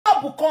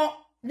club kan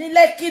ní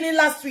Lekki ní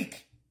last week.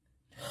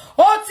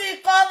 Ó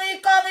ti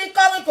kọrin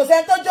kò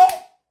sẹ́ni tó jó,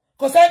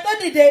 kò sẹ́ni tó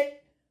dìde.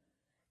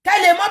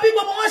 Kẹ́lẹ̀ mọ̀ bí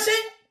gbogbo wọn ṣe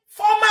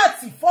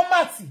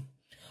fọ́mátì.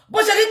 Bó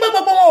ṣe rí pé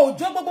gbogbo wọn ò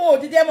jó, gbogbo wọn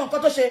ò dìde mọ́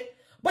nǹkan tó ṣe.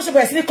 Bó ṣe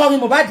bẹ̀rẹ̀ sí ní kọrin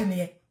Mohbad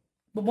nìyẹn.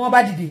 Gbogbo wọn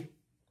bá dìde.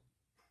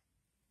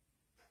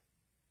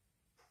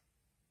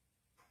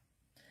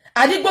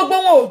 Àdí gbogbo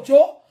wọn ò jó.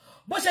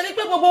 Bó ṣe rí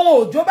pé gbogbo wọn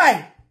ò jó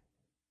báyìí.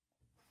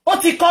 Ó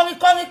ti kọrin.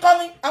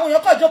 Àwọn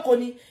èèyàn kò jókòó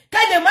ni.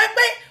 Kẹ́lẹ̀ mọ̀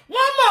pé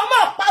wọ́n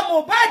mọ̀ pa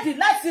Mohbad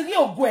láti rí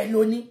ògo ẹ̀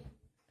lóní.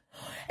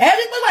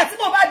 Ẹ̀rí pé wà tí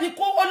Mohbad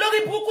kú olórí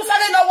burúkú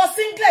sáré lọ́wọ́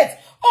singlet.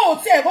 Ó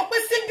ti ẹ̀rọ pé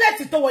singlet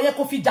tó wọ̀ yẹ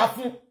kó fi jà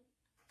fún.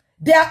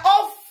 They are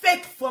all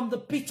fake from the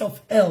pit of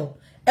hell.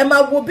 Ẹ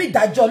máa wo bí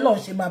ìdájọ́ Ọlọ́run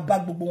ṣe máa bá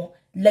gbogbo wọn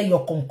lẹ́yọ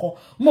kọ̀ọ̀kan.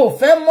 Mo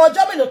fẹ́ mọ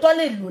ọjọ́ mélòó tó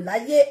lè lò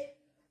láyé.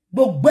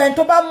 Gbogbo ẹni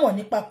tó bá mọ̀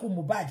nípa kú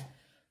Mohbad.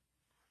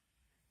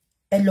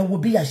 Ẹ lọ wo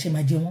bí ìyà ṣe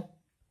máa jẹ wọ́n.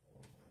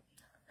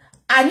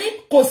 Àní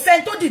kò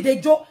sẹ́ni tó dìde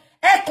jó.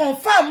 Ẹ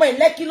confirm ẹ̀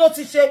Lekki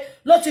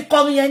ló ti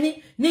kọrin yẹn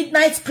ní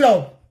night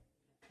club.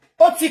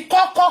 Ó ti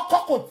kọ́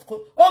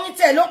orin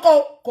tí ẹ̀ ló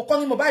kò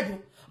kọrin Mohbad o.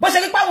 Bó ṣe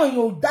rí pé àwọn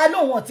èèyàn ò dá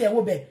lóhùn ọ̀tí ẹ̀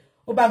wo bẹ̀.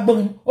 Ó bá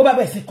gbórin, ó bá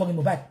bẹ̀rẹ̀ sí kọrin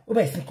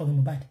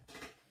Mohbad.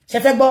 Ṣé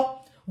fẹ́ gbọ́?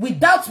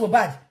 Without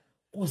Mohbad,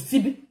 kò sí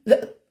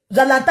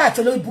Zalanta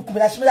àti olórí Bukky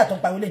bẹ̀rẹ̀ ṣímẹ́lá tó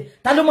ń pariwo lé.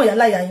 Ta ló mọ̀ yà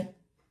láyà yín?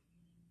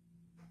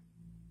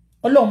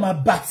 Ọlọ́run máa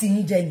bá ti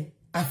yín jẹ ni.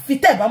 Àfi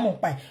tẹ́ bá mọ̀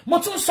pa ẹ̀. Mo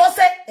tún sọ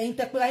sẹ́ ẹ̀yin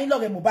tẹ́ pera yín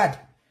lọ́rẹ́ Mohbad.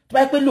 Tó bá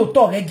yẹ pé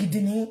lóòótọ́ rẹ̀ gidi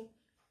ni.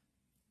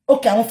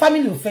 Okay, àwọn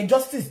family ò fẹ́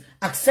justice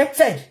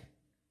accepted.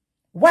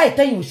 Why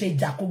tẹ́yìn ò ṣe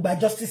ìjà kó gba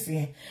justice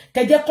yẹn?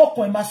 Kẹ́jẹ́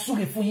kọ́kàn ẹ máa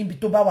súre fún yín bí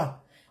tó bá wà.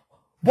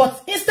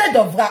 But instead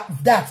of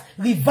that,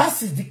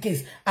 reverse is the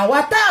case.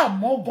 Àwa tá a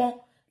mọ̀ gan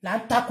là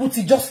ń takú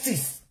ti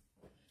justice.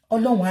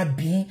 Ọlọ́run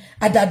àbíyín,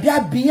 àdàbí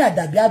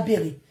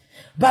àbèrè.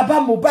 Bàbá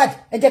Mohbad,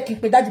 ẹ jẹ́ kí n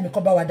pe dájú mi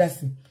kàn bá wa dá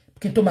sí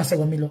kí n tó máa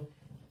sọ̀rọ̀ mi lọ.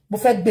 Mo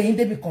fẹ́ gbé yín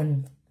débi kan ni.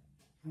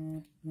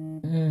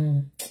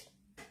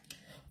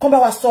 Kàn bá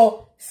wa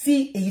sọ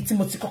sí èyí tí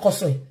mo ti kọ́kọ́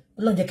sọ yìí.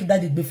 Ọlọ́run jẹ́ kí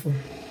dájú gbé fún.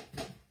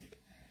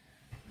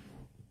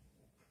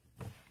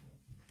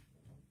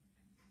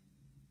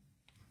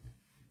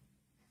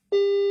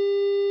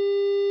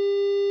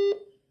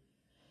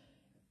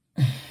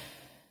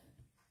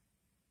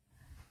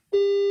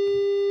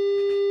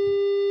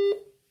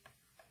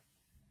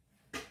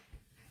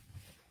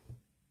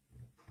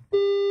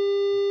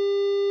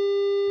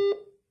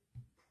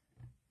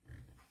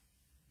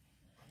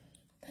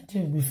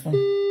 Be fun.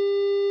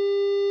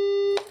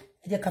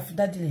 Ẹ jẹ́ ká fi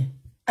daddy le.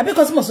 Àbí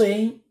kan tí mo sọ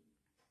yín.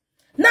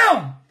 Now,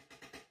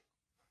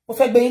 ó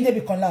fẹ́ gbé yín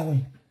débi kan láàárọ̀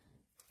yìí.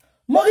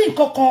 Mo rí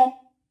nǹkan kan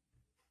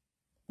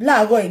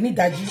láàárọ̀ yìí ní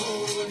ìdájí.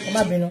 Ẹ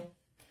má bínú.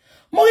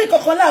 Mo rí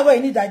nǹkan kan láàárọ̀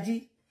yìí ní ìdájí.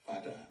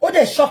 Ó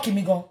dẹ̀ shock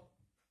mi gan.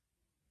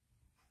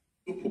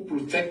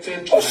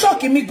 Ó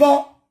shock mi gan.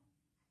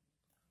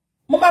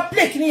 Mo máa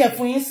play kíní yẹn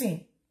fún yín sìn.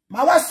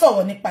 Màá wá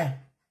sọ̀rọ̀ nípa ẹ̀.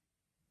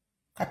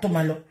 Ká tó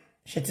máa lọ.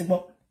 Ṣé ti gbọ́?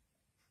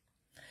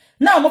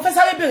 Now, mo fẹ́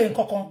sáré béèrè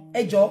nǹkan kan,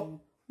 ẹ jọ̀ọ́.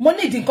 Mo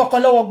need nǹkan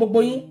kan lọ́wọ́ gbogbo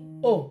yín.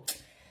 Oh,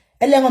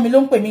 ẹlẹ́ran mi ló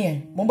ń pè mí yẹn.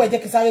 Mo ń bọ̀ ẹ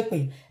jẹ́ kí sáré pè.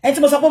 Ẹni tí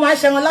mo sọ pé máa ń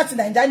ṣẹran láti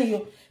Naija ni yo.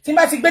 Tí n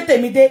bá ti gbé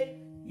tèmi dé,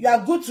 you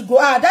are good to go.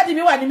 Ah, daddy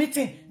mi wà ní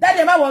meeting. Daddy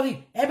ẹ má worry.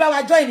 Ẹ bá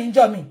wa join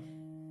níjọ́ mi.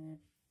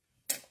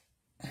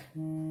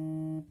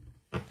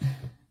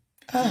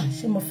 Ah,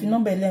 ṣé mo fi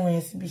nọ́mbà ẹlẹ́ran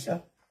yẹn síbí ṣá?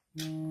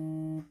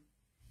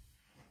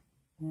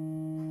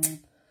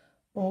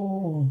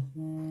 Oh,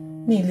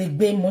 mi lè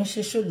gbé mo ń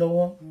ṣe show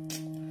lọ́wọ́.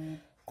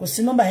 Kò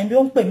sí nọ́mbà yẹn bí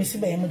ó ń pè mí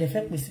síbẹ̀ yẹn mo dẹ̀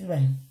fẹ́ pè síbẹ̀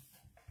yẹn.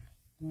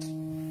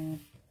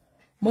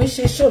 Mo ń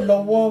ṣe show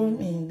lọ́wọ́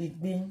mi lè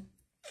gbé.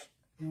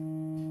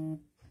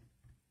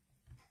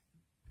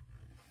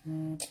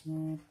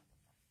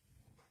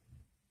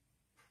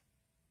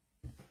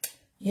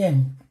 Yeah,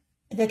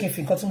 ẹ jẹ́ kí n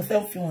fi nǹkan tí mo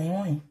fẹ́ fi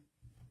wọ̀nyí.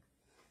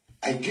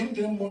 I give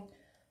them more.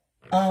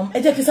 Ẹ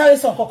jẹ́ kí n sáré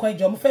sọ nǹkan kan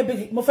ìjọ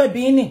mo fẹ́ bi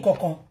yín ní nǹkan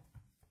kan.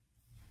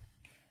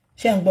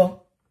 Ṣé ń gbọ́?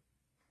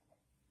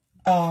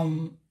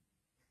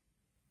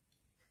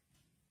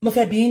 Mo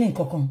fẹ́ bi yín ní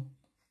nǹkan kan.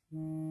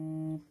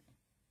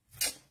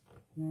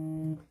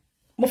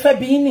 Mo fẹ́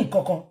bi yín ní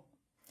nǹkan kan.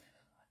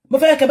 Mo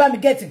fẹ́ kẹ́ bá mi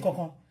get nǹkan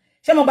kan.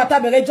 Ṣé mo bàtà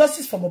bẹ̀rẹ̀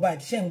justice for Mohbad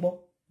ṣé ń gbọ́?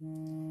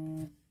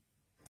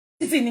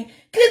 Títí ni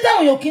kí ló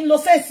dáhùn yóò kí n lo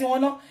sense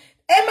wọn náà.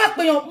 Ẹ má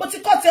pè yàn mo ti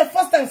cut ẹ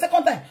first time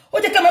second time. Ó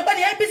jẹ́ kẹ́ mọ̀ pé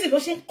ní busy ló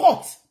ṣe ń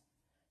cut.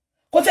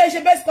 Kò tẹ́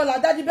ṣe best caller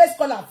daddy best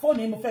caller phone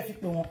ni mo fẹ́ fi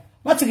pè wọ́n.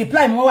 Wọ́n ti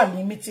reply mo wà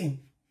ní meeting.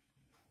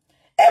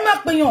 Ẹ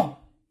má pè yàn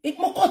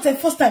mo cut ẹ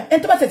first time.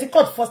 Ẹni tó bá tẹ̀ ti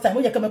cut first time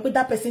ó jẹ́ kẹ́ mọ̀ pé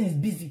that person is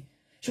busy.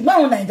 Ṣùgbọ́n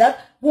àwọn Naija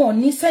wọn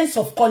ní sense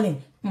of calling.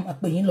 Mo máa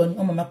pè yín lọ ni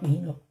ọmọ máa pè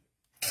yín lọ.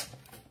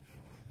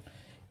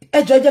 Ẹ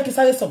jọ̀ọ́ jẹ́ kí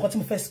sáré sọ nǹkan tí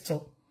mo fẹ́ sọ.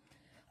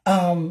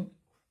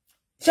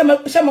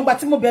 Ṣé mo gbà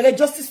tí mo bẹ̀rẹ̀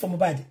justice for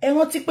Mohbad. Ẹ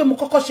rántí pé mo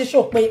kọ́kọ́ ṣe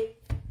show pé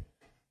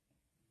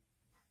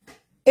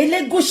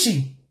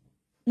Elegusi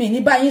mi ní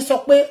bá yín sọ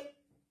pé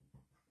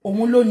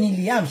òun ló ní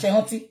Liam ṣé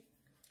rántí.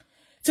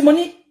 Tí mo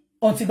ní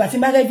until gbà tí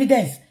ma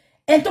evidence.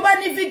 En tó bá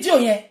ní fídíò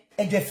yẹn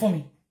ẹ jọ̀ọ́ fún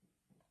mi.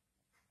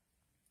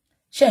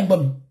 Ṣé ń gbọ́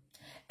mi.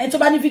 En tó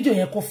bá ní fídíò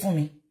yẹn kó fún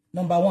mi.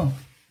 Number 1.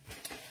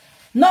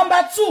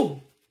 Number 2.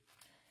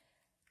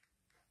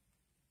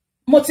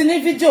 mo ti ní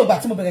video gbà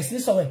tí mo bẹ̀rẹ̀ sí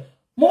ní sọ̀rọ̀ ẹ̀.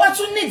 Mo wá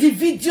tún ní di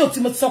video tí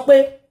mo ti sọ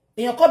pé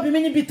èèyàn kan bí mi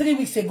ní bí 3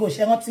 weeks ago,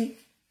 ṣé rántí?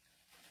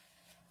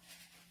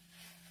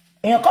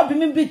 Èèyàn kan bí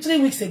mi bí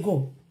 3 weeks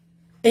ago.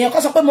 Èèyàn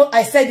kan sọ pé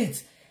I said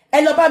it.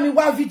 Ẹ lọ bá mi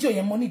wá video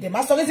yẹn mo need.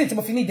 Má sọ reason tí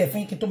mo fi need fún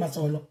yín kí n tó má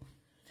sọ̀rọ̀ lọ.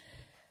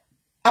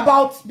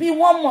 About be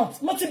 1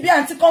 month. Mo ti bí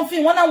auntie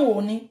Comfy wọ́n náà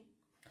wò ní.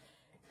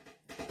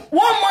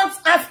 1 month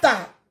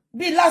after,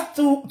 be last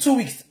 2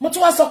 weeks. Mo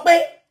tún wá sọ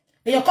pé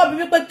èèyàn kan bí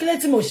mi pé kílé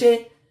tí mo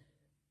ṣe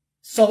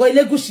sọ̀rọ̀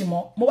Elegusi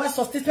mọ́. Mo wá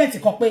sọ statement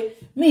kan pé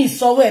mi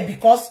sọ̀rọ̀ ẹ̀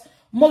because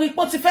mo rí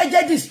pé ó ti fẹ́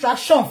jẹ́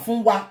distraction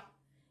fún wa.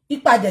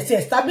 Ìpàdé sí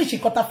establish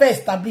nǹkan tá fẹ́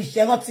establish.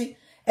 Ẹ rántí,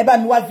 ẹ bá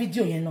mi wá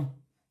video yẹn náà.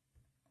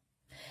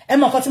 Ẹ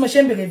mọ̀ nǹkan tí mo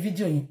ṣe ń bèrè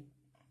video yẹn.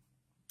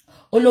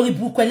 Olórí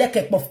burúkú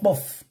ẹlẹ́kẹ̀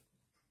puff.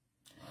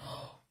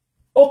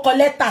 Ó kọ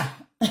lẹ́tà.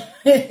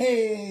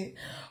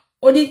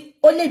 Ó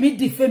lè bí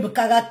defame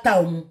character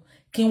òun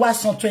kí n wá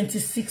san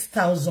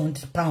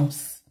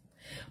 £26,000.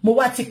 Mo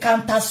wá ti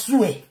counter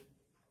sue ẹ̀.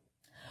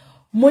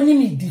 Mo ní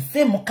mi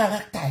defame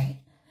character ẹ̀.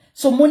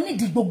 So mo ní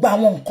di gbogbo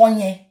àwọn nǹkan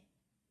yẹn.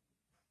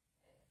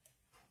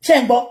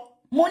 Ṣé ń gbọ́?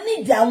 Mo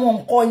ní di àwọn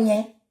nǹkan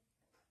yẹn.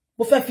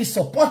 Mo fẹ́ fi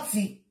support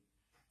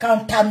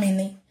counter mi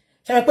ni.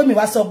 Ṣé wípé mi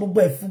wá sọ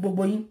gbogbo ẹ̀ fún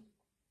gbogbo yín.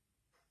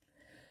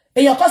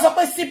 Èèyàn kan sọ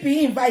pé CP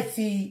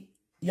invite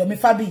Yomi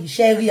Fabiyi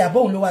ṣé rí àbọ̀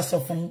òun ló wá sọ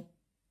fún yín.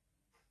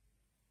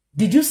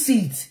 Did you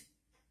see it?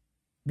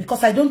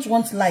 Because I don't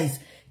want lies.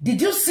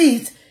 Did you see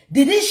it?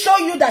 Did he show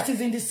you that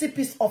he's in the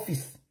CP's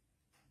office?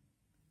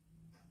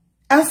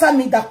 Answer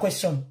me that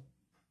question.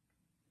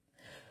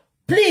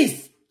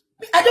 Please,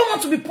 I don't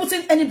want to be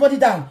putting anybody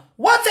down.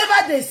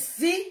 Whatever they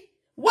see,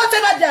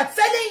 whatever they are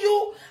telling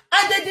you,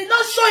 and they did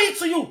not show it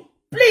to you,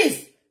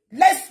 please,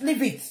 let's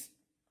leave it.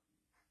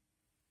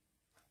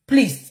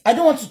 Please, I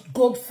don't want to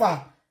go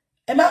far.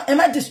 Am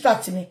I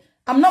distracting me?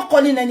 I'm not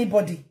calling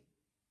anybody.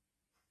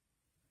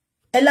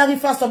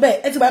 Elarifa sọ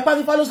bẹ́ẹ̀, ẹ ti bá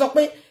Elarifa ló sọ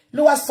pé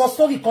ló wá sọ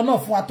story kan náà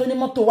fún Atoni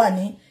mọ́tò wà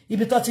ní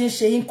ibi tó ti ń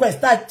ṣe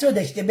inquest tí ó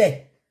dẹ̀ ṣe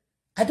bẹ́ẹ̀.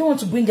 I don't want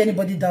to bring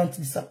anybody down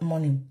this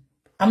morning.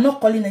 I'm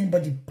not calling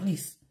anybody,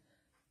 please.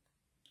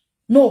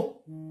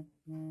 No.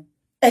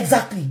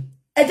 Exactly.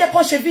 Ẹ jẹ́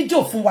kó ṣe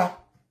video fún wa.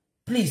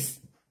 Please.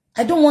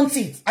 I don't want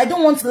it. I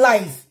don't want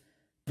lies.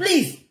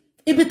 Please.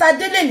 Ibi tá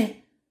délé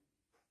ni.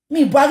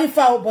 Mi bo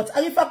Arifa o, but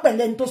Arifa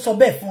pẹ̀lẹ́ ní tó sọ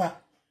bẹ́ẹ̀ fún wa.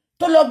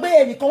 Tó lọ gbé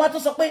ẹnìkan wá tó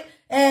sọ pé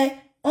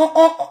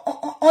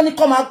on ní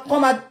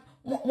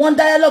one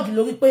dialogue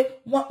lórí pé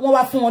wọ́n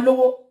wá fún wọn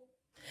lówó.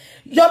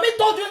 Yomi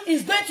told you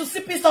he's going to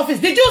CP's office.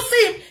 Did you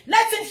see him?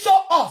 Let him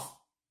show us.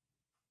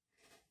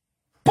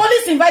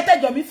 Police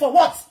invited Yomi for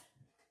what?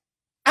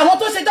 I want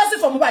to say justice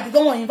for Mohbad. They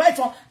don't want to invite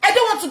one. I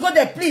don't want to go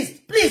there, please.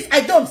 Please,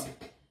 I don't.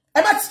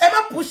 Emma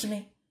push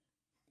me.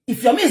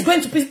 If Yomi is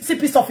going to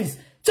CP's office,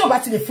 to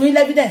about the full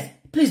evidence,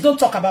 please don't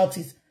talk about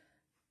it.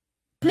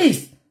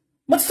 Please.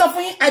 But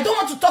I don't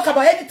want to talk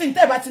about anything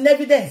there about in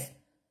evidence.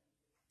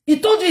 He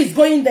told you he's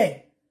going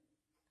there.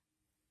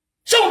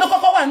 Show no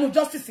koko wa no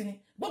justice ni.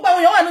 Gbogbo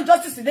àwọn èèyàn wà no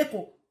justice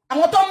leko.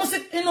 Àwọn tó mú sí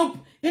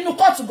inú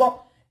court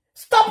go.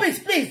 Stop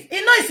it, please.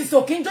 Iná ìsìsì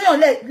ò kí ń jóyàn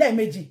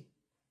lẹ́ẹ̀mejì.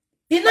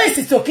 Iná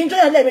ìsìsì ò kí ń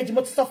jóyàn lẹ́ẹ̀mejì.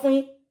 Mo ti sọ fún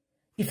yín.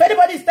 If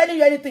anybody is telling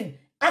you anything,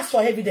 ask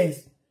for evidence.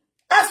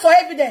 Ask for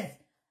evidence.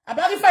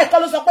 Abarifa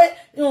ìkọlù sọ pé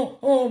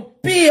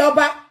P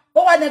ọba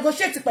ó wá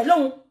negotiate pẹ̀lú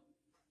òun.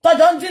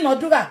 Tọ́jọ́ ń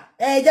dínàdúrà.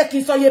 Ẹ jẹ́ kí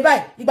n sọ iye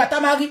báyìí. Ìgbà tá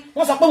máa rí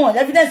wọ́n sọ pé wọ́n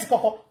evidence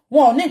kọ̀kọ̀.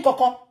 Wọ́n ò ní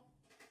nǹkankan.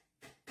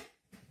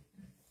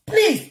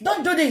 Please,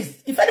 don't do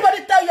this. If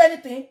anybody tell you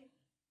anything,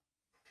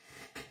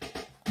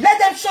 let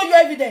them show you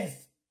evidence.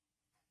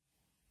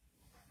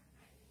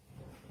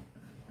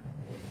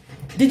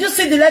 Did you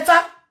see the letter?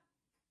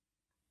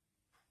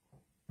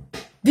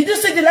 Did you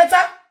see the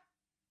letter?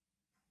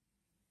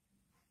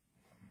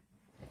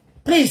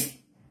 Please,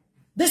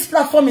 this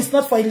platform is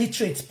not for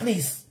illiterates,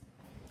 please.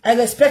 I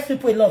respect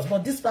people a lot,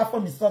 but this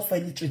platform is not for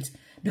illiterates.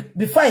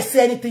 Before I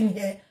say anything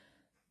here,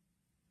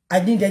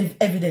 I need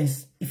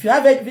evidence. If you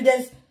have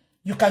evidence,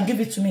 you can give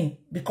it to me,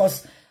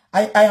 because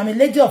I am a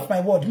lady of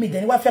my word. Me,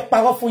 then wá fẹ́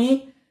parọ́ fún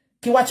yín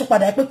kí wá tún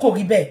padà pé kò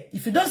rí bẹ́ẹ̀.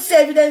 If you don't see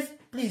evidence,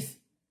 please.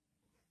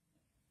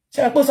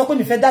 Ṣé ẹ pé sọ pé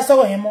mi fẹ́ dá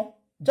sọ̀rọ̀ yẹn mọ́?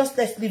 Just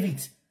let's leave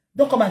it.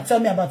 Don't come and tell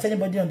me about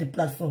anybody on the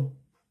platform.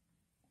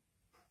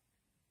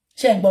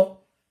 Ṣé ẹ gbọ́?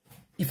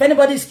 If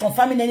anybody is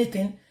confirming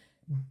anything,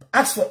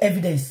 ask for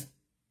evidence.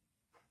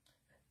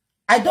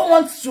 I don't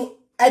want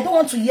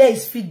to hear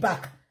his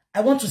feedback.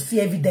 I want to see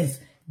evidence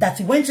that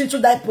he went into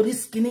that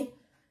police skinny.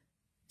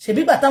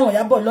 Ṣebí gbà táwọn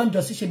Ìyábọ̀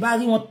lọ́njọ́ sí ṣe bá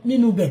rí wọn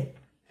nínú bẹ̀.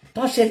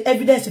 Don't share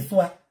evidence fún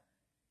wa.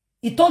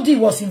 He told you he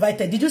was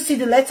invited. Did you see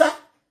the letter?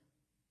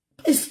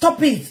 Please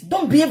stop it.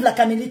 Don't behave like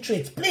an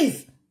illiterate.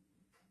 Please.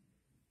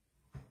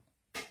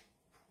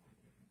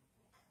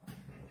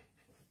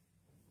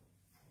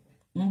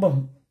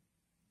 Mbom.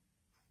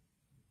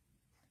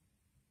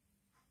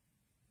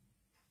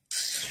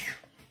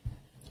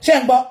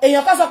 Ṣé ń gbọ́,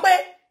 èèyàn kan sọ pé,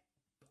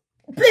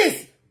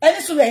 please,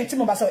 ẹni sùúrù ẹ̀yin tí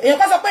mo bá sọ. Èèyàn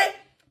kan sọ pé,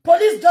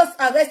 police just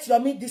arrest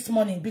Yomi this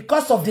morning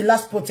because of the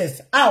last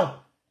protest. How?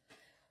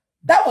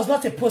 That was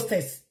not a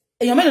protest.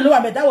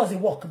 That was a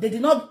walk. They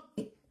did not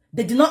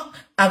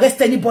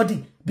arrest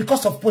anybody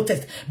because of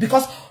protest.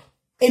 Because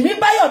èmi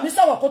báyọ̀ mi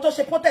sọ̀rọ̀ kó tó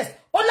ṣe protest.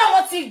 Ó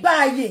láwọn ti gba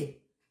àyè.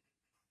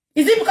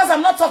 Is it because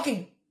I'm not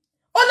talking?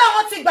 Ó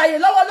láwọn ti gba àyè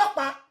lọ́wọ́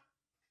ọlọ́pàá.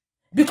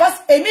 Because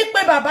èmi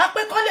pé bàbá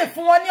pé kó lè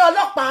fún wọn ní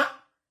ọlọ́pàá.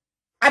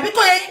 Àbí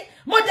kò yé yín,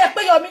 mo dẹ̀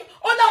pé Yomi,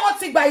 ó láwọn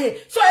ti gba àyè.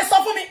 So ẹ sọ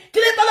fún mi, kí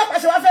lè tọ́lọ́pàá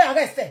ṣe wá fẹ́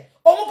arrest ẹ̀.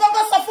 Òun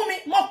kọ́kọ́ sọ fún mi,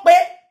 mo pé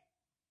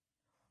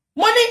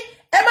mo ní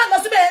ẹ má lọ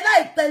síbẹ̀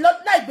láì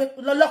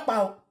lọ́lọ́pàá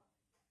o.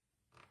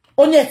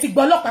 Ó ní ẹ ti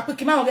gbọ́ ọlọ́pàá pé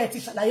kí máa rẹ̀ ti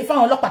ṣàlàyé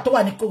fáwọn ọlọ́pàá tó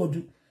wà ní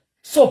Kòròdú.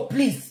 So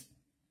please,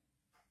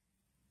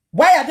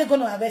 why are they going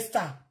to arrest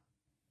her?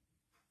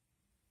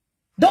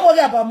 Don't worry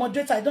about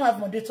moderator. I don't have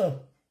moderator.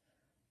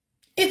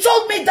 He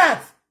told me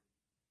that.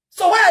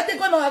 So why are they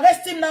going to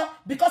arrest him now?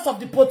 Because of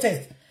the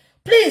protest.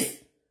 Please,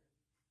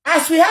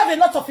 as we have a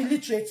lot of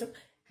illiterates,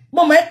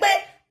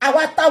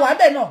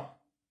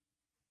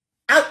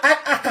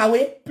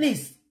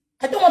 please,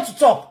 I don't want to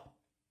talk.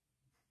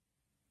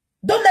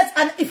 Don't let,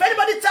 and if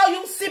anybody tell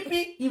you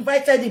CP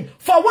invited him,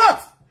 for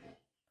what?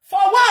 For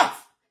what?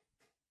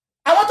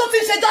 I want to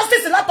say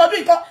justice in that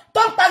country.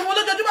 Don't pariwo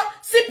lójoojúmọ́.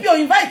 CP or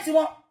invite him.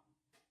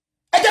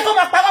 Ẹ jẹ́ kó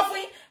máa parọ́ fún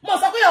yín. Mo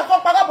sọ pé yàn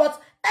kó parọ́,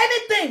 but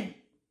anything,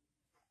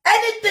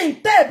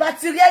 tell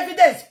battery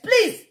evidence,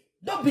 please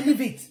don't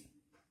believe it.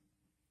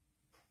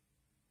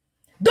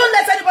 Don't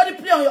let anybody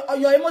play on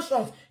your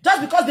emotions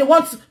just because they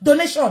want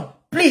donation,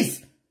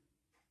 please.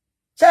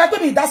 Shall I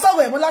put me? That's all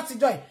we're to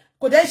join.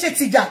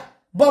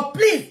 But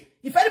please,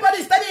 if anybody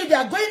is telling you they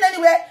are going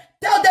anywhere,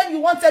 tell them you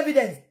want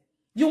evidence.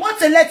 You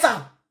want a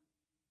letter.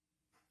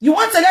 You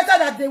want a letter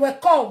that they were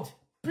called.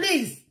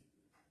 Please.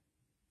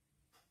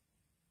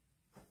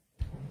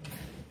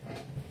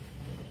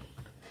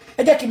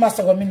 Ẹ jẹ́ kí n máa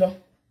sọ̀rọ̀ mi lọ.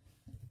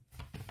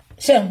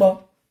 Ṣé ń gbọ́?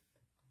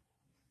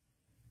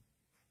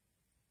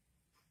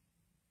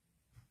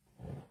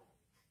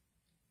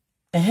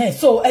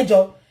 So ẹ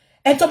jọ̀ọ́,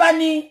 ẹni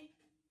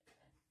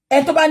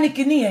tó bá ní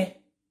kíní yẹn,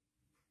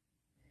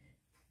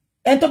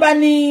 ẹni tó bá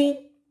ní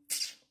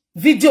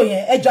video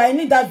yẹn, ẹ jọ̀ọ́, I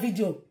need that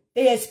video.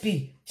 ASP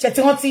ṣé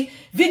ti rántí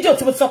video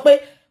tí mo sọ pé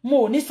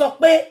mo ní sọ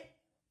pé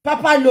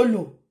Papa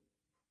Lolo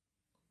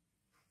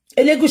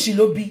Elegusi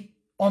ló bí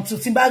until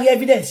tí bá rí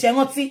evidence ṣé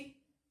rántí.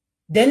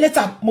 Then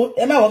later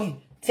ẹ má worry,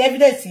 tí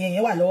evidence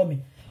yẹn wà lọ́wọ́ mi,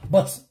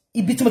 but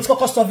ibi tí mo ti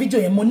kọ́kọ́ sọ video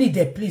yẹn mo need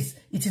there, please.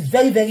 It is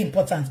very very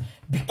important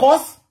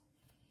because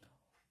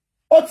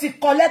ó ti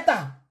kọ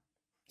letter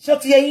ṣé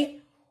ti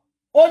yẹn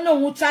ó no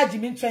who charge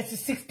me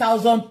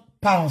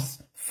 £26,000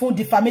 for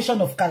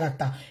defamation of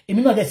character.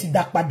 Èmi náà dẹ̀ sì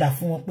dá padà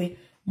fún wọn pé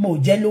mo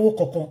jẹ́ lówó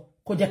kankan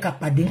kó jẹ́ ká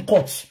pàdé in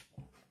court.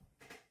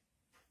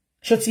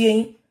 Ṣé ti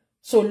yẹn?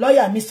 So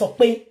lawyer mi sọ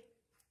pé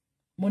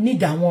mo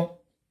need àwọn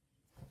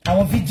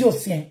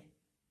videos yẹn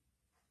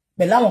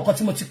pẹ̀lú àwọn nǹkan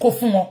tí mo ti kó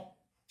fún wọn.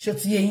 Ṣé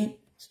ti yẹn?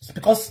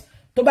 Because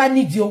tó bá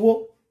need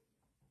owó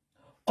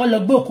kó lọ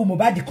gbé òkú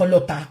Mohbad kó lọ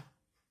tà.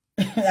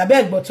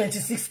 Abeg gbọ́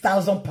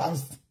 £26,000.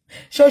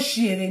 Ṣó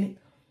ṣì èrè ni?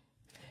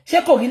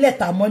 Ṣé kò rí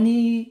lẹ́tà mọ́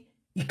ní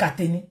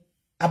ìkàtẹ́ ni?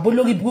 Àbó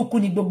lórí burúkú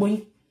ni gbogbo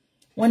yín.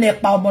 Wọ́n ní ẹ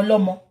pa ọmọ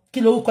lọ́mọ.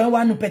 Kí lorúkọ yín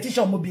wá nu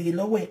petition mo béèrè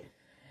lọ́wọ́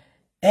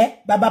ẹ.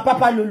 Bàbá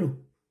Papa Lolo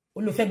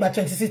ó ló fẹ́ gba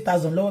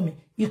 26,000 lọ́wọ́ mi.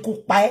 Ikú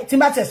pa ẹ́. Tí n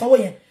bá tẹ̀ sanwó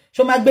yẹn,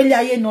 ṣó máa gbélé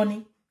ayé náà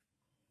ni?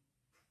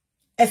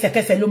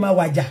 Ẹsẹ̀kẹsẹ̀ ló máa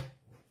wàjà.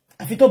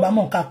 Àfi tó bá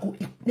mọ̀ nǹkan kú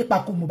nípa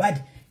kú Mohbad.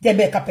 Jẹ́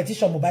bẹ́ẹ̀ ka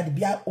petition Mohbad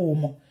bí ó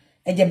mọ̀.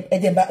 Ẹ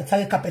jẹ́ bá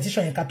sáré ka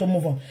petition yẹn ká tó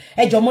move on.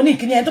 Ẹ jọ̀ọ́ mo ní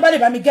ìkíní yẹn tó bá lè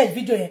bá mi get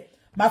video yẹn,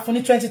 máa fún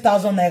ní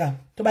 20,000 naira.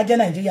 Tó bá jẹ́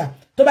Nàìjíríà,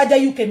 tó bá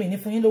jẹ́ UK mi ní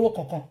fún yín lówó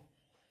kankan.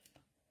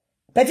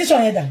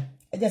 Petition yẹn dà.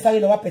 Ẹ jẹ́ sáré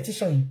lọ wá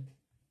petition yẹn.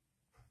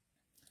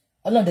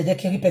 Ọlọ́run dẹ̀ jẹ́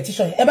kí n rí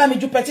petition yẹn. Ẹ bá mi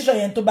ju petition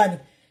yẹn tó bá ní.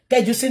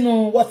 Kẹ́jú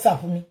sínú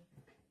WhatsApp mi.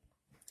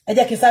 Ẹ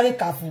jẹ́ kí n sáré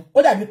kà fún.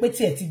 Ó dàbí pé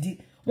tí ẹ ti di.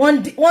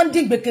 Wọ́n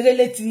dí gbèkéré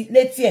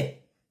létí ẹ̀.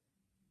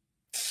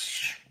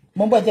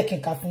 Mo bọ́ jẹ́ kí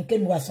n kà fún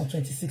kémi wá san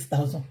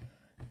 26,000.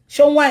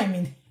 Ṣé wọ́n àìmí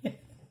ni?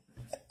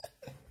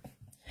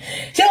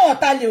 Ṣé wọ́n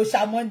ta lè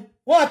òṣàmọ́ ni?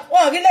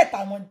 Wọ́n rí lẹ́tà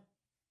mọ́ ni?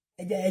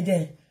 Ẹ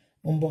jẹ́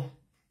mo ń bọ̀.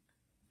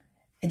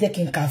 Ẹ jẹ́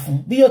kí n kà fún.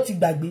 Bí yóò ti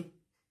gbàgbé.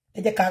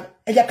 Ẹ jẹ́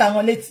ká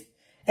rán létí.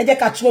 Ẹ jẹ́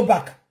ká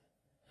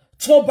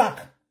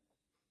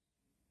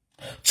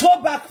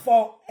throwback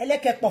for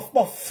ẹlẹ́kẹ̀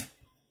puff.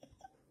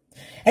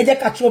 Ẹ jẹ́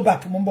ká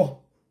throwback mo ń bọ̀.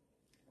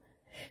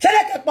 Ṣé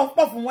ẹlẹ́kẹ̀ puff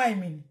fún wáìn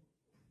mi ni?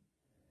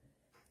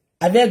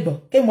 Àbẹ́gbọ̀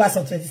kémi wá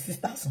san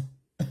 26,000.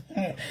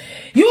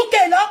 UK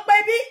lọ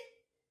pẹ́ bí?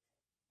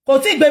 Kò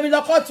tí gbé mi lọ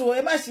kọ́ọ̀tù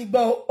ẹ má ṣì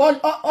gbọ́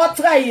ọ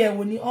try ẹ̀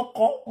wò ní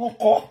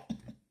ọkọ̀.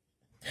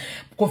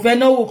 Kò fẹ́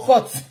náwó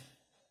court.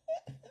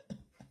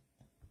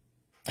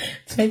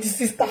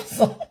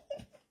 26,000.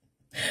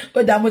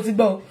 Ó dá mo ti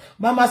gbọ́.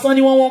 Mama sọ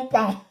ní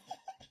 £1.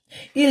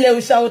 Ilẹ̀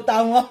òṣà ò ta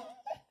wọn.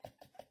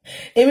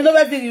 Èmi ló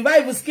fẹ́ fi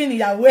revive skin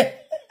ìyàwó ẹ̀.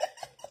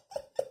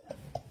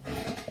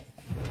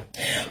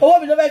 Owó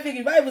mi ló fẹ́ fi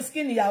revive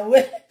skin ìyàwó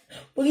ẹ̀.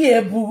 Orí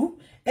ẹ̀ burú.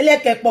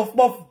 Ẹlẹ́kẹ̀ puff.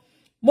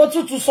 Mo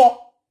tútù sọ.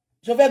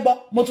 Ṣó fẹ́ gbọ́?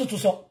 Mo tútù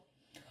sọ.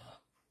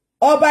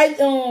 Ọba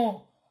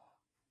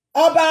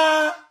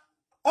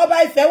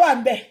Ifẹ̀ wà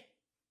ńbẹ̀.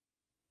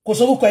 Kò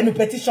sorúkọ ẹnu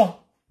petition.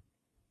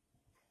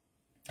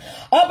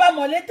 Ọba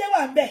Mọ̀lété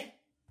wà ńbẹ̀.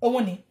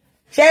 Òun ni.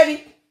 Sherry.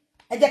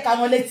 ẹ jẹ́ ká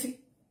wọn létí.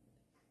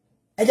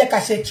 Ẹ jẹ́ ká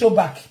ṣe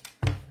throwback.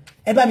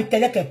 Ẹ bá mi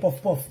keleke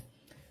puff puff.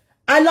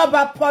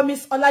 Aloba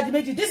promised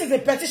Oladimeji. This is a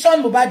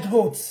petition Mohbad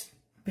wrote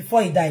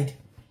before he died.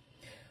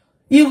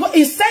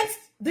 He sent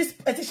this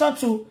petition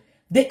to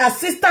the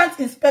Assistant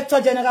Inspector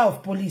General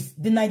of Police,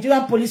 the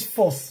Nigerian Police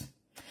Force,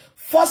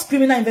 Force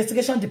Criminal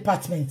Investigation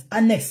Department,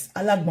 Annex,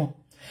 Alagbon.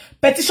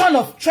 Petition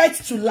of threat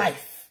to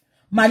life,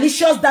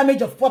 malicious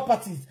damage of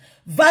properties,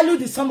 valued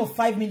the sum of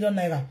 5 million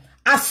naira,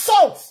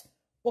 assault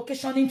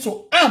occasioning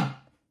to harm,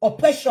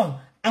 oppression,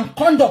 and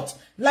conduct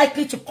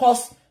likely to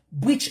cause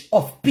breach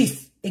of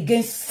peace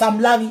against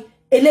Sam Larry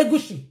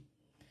Elegusi.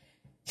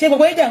 Ṣé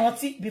gbogbo ide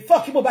rántí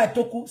before kí Mohbad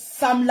tó kú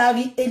Sam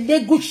Larry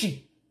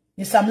Elegusi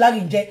ni Sam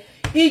Larry ńjẹ́.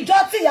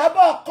 Ìjọ tí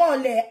Ìyábọ̀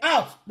kan lẹ̀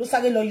out ló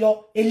sáré lọ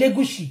yọ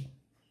Elegusi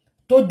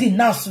tó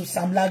denounce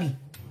Sam Larry.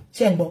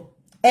 Ṣé ń gbọ́?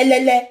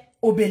 Elele,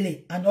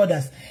 Obele and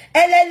others.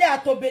 Elele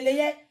àti Obele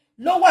yẹn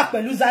ló wà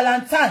pẹ̀lú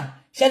Zalantan.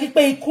 Ṣé rí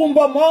pé ikú ń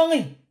bọ̀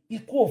mọ́rin,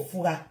 ikú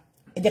òfura.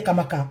 Ẹ jẹ́ ká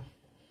máa kà.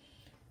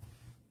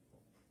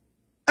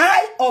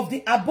 I of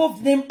the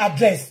above name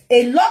address,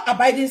 a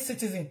law-abiding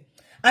citizen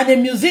and a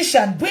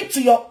musician, bring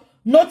to your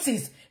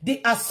notice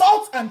the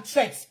assault and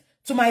threats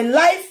to my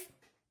life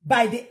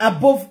by the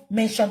above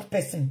mentioned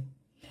person.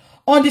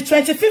 On the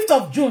 25th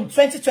of June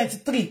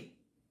 2023,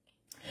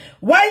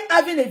 while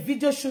having a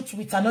video shoot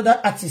with another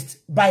artist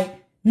by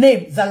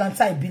name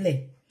Zalanta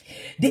Ibile,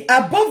 the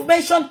above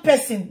mentioned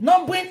person,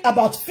 numbering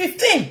about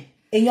 15,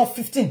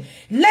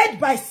 led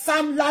by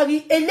Sam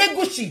Larry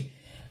Elegusi.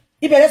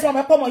 Ibẹ̀rẹ̀ sọ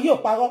ma pọ̀ mọ́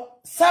yóò parọ́.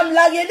 Sam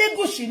Larry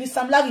Elegusi ni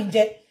Sam Larry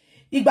ńjẹ́.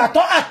 Ìgbà tó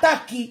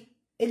attack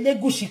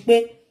Elegusi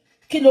pé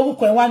kí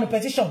lorúkọ ẹ̀ wá nu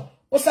petition.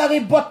 Ó sáré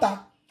bọ́ta.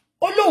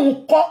 Ó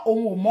lóhun kọ́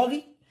òun ò mọ̀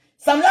rí.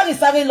 Sam Larry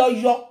sáré lọ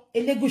yọ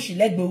Elegusi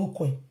lẹ́gbẹ̀ẹ́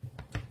orúkọ ẹ̀.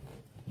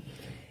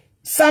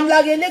 Sam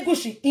Larry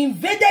Elegusi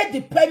invaded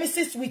the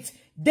premises with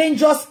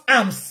dangerous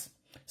arms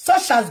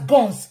such as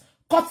guns,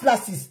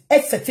 cutlasses,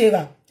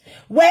 etc.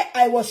 where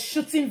I was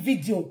shooting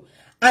video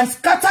and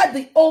scattered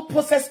the whole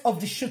process of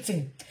the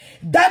shooting,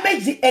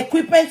 damaged the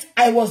equipment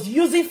I was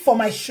using for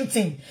my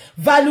shooting,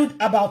 valued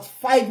about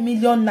 5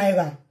 million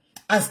naira,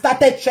 and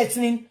started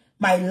threatening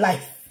my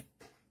life.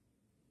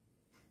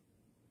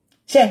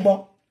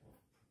 Chengbo.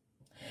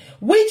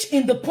 Which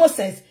in the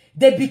process,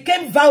 they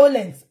became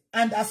violent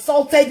and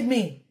assaulted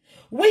me,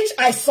 which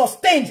I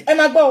sustained,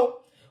 Emagbo,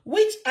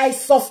 which I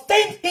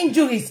sustained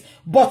injuries,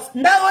 but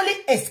narrowly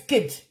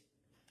escaped.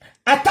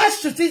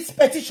 Attached to this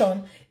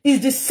petition is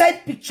the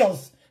said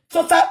pictures.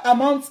 Total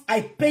amount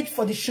I paid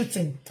for the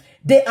shooting.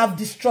 They have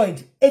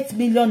destroyed 8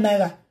 million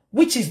naira,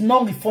 which is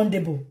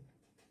non-refundable.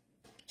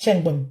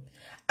 Shengbon.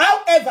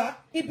 However,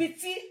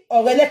 ibiti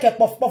oreleke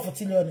puff puff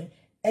otilione,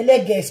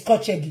 elege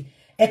scotchegi,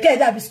 eke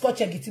da bi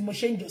scotchegi ti mo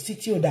shenjo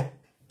siti oda.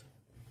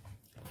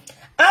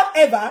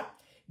 However,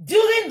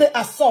 during the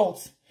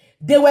assault,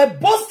 they were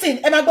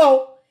boasting,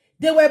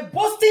 they were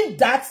boasting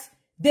that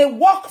they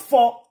work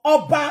for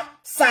Oba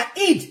Said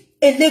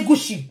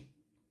Elegusi.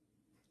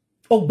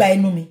 Ogba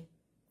enumi.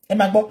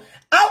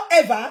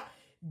 However,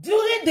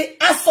 during the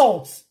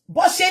assault, they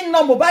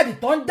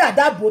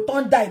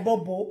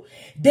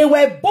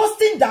were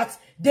boasting that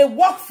they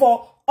work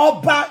for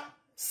Oba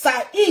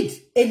Said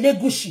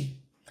Elegusi,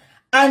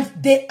 and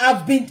they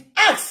have been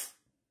asked.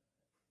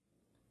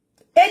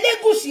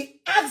 Elegusi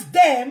asked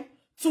them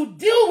to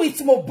deal with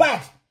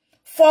Mohbad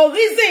for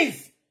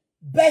reasons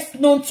best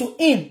known to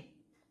him,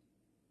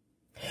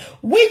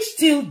 which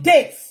till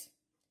date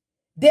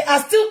they are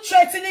still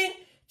threatening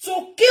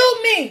to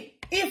kill me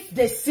if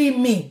they see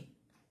me.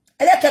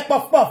 Eleke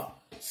puff puff.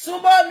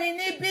 Sumo mi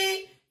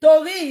nibi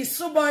tori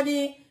sumo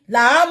ni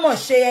la amo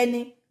se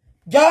eni.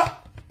 Jo.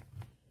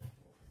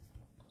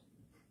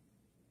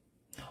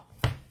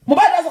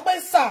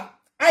 Mohbad sir,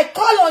 I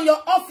call on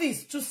your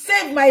office to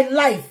save my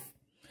life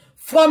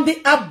from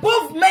the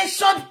above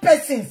mentioned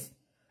persons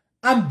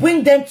and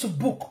bring them to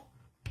book.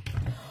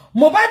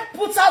 Mohbad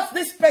put out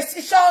this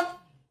petition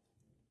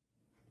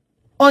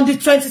on the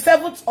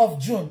 27th of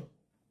June.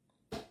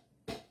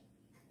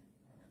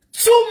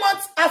 2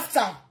 months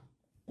after,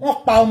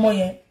 wọ́n pa ọmọ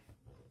yẹn.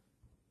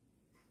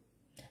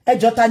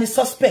 Ẹjọ́ ta ni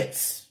suspect.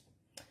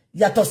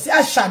 Yàtọ̀ sí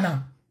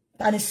Ashana,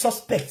 ta ni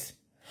suspect.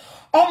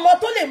 Ọmọ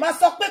tó lè máa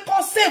sọ pé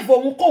kó save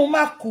òun kó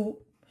má kú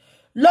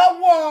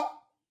lọ́wọ́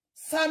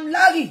Sam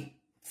Larry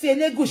tí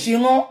Elegusi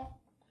rán.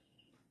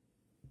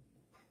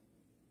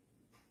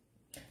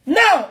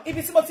 Now,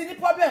 ibi tí mo ti ní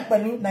problem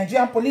pẹ̀lú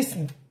Nigerian police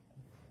ni.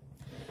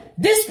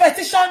 This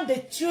petition, they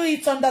threw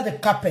it under the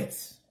carpet.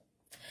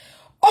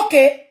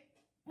 Okay.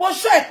 Mo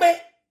sure pé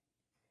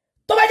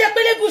tó bá jẹ́ pé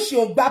Elegusi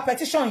ò gba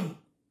petition yìí,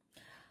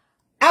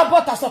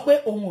 Abota sọ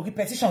pé òun ò rí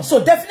petition, so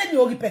definitely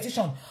ò rí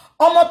petition.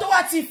 Ọmọ tó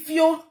wá ti fi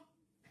o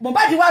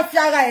Mohbad wá fi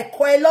ara ẹ̀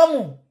kọ ẹ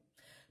lọ́rùn.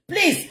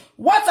 Please,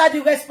 what are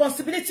the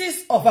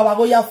responsibilities of our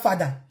royal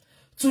father?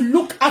 To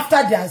look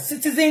after their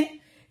citizens,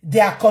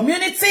 their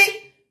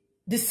community,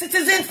 the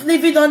citizens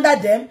living under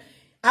them,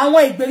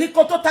 àwọn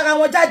ìgbèríko tó tara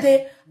wọn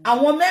jáde,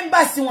 àwọn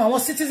members wọn, àwọn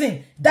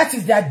citizens. That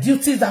is their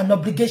duties and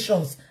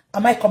obligations.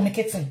 Am I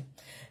communicating?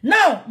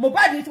 Now,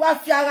 Mohbad wá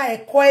fi ara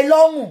ẹ̀ kọ ẹ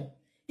lọ́rùn.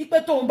 ipe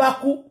tóun bá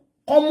kú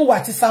kon mú wá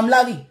ti Sam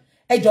Larry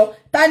ẹjọ́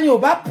ta ni ó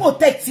bá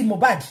protect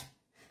Mohbad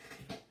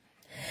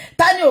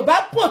ta ni ó bá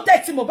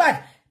protect Mohbad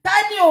ta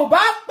ni ó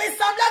bá pe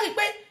Sam Larry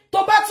pé tó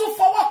bá tún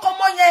fọwọ́ kan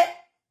mọ́ yẹn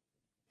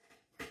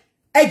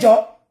ẹjọ́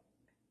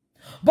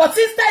but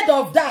instead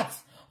of that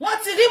wọ́n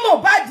ti rí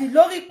Mohbad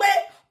lórí pé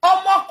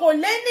ọmọ kò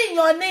lè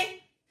níyàn ni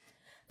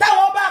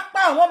táwọn bá pa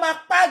àwọn máa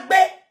pa gbé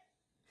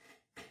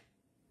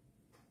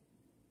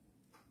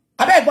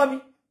abẹ́ gbọ́ mi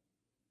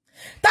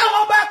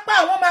táwọn bá pa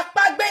àwọn máa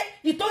pa gbé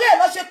ìtorí ẹ̀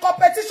lọ ṣe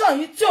competition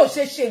yìí tí ò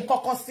ṣe nǹkan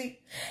kan sí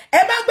ẹ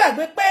má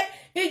gbàgbé pé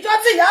ìjọ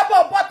tí Ìyábọ̀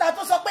bọ́ta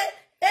tó sọ pé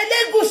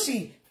Elegusi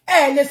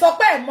ẹ lè sọ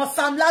pé ẹ mọ̀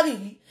Sam Larry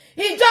yìí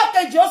ìjọ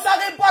kejì ó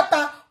sáré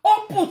bọ́ta ó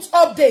put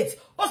update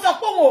ó sọ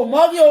pé òun ò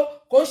mọ̀ rí o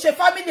kò ń ṣe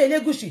family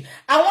Elegusi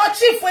àwọn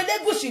chief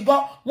Elegusi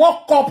gan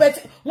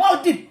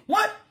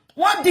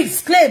wọ́n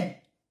disclaim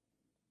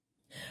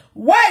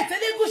why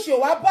Elegusi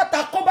wá bọ́ta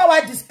kó bá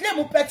wa disclaim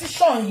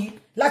petition yìí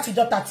láti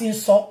jọta tí ń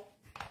sọ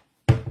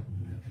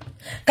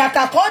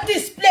kàkà kan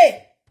display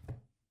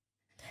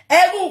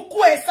ẹrú kú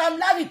ẹ Sam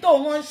Larry tó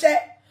wọ́n ṣe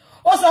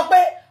ó sọ pé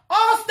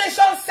all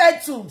stations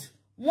settled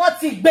wọ́n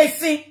ti gbé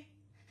sí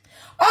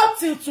up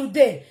till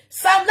today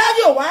Sam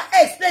Larry ò wá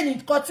explain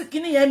nǹkan tí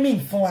kíní yẹn mean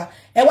fún wa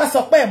ẹ wá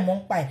sọ pé ẹ mọ̀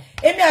ń pa ẹ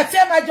èmi àti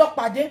ẹ máa jọ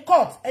pàdé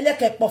court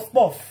ẹlẹ́kẹ̀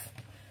puff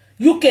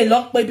UK lọ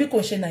pé bí kò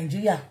ṣe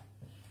Nàìjíríà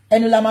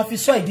ẹnu la máa fi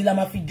sọ ìdí la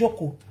máa fi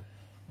jókòó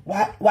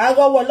wàá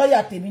rọ́wọ́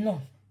lọ́ọ̀yà tèmi náà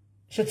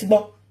ṣó ti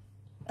gbọ́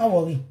má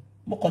worry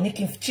mo kàn ní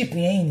kí n chip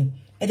yẹn yìí ni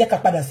ẹ jẹ́ ká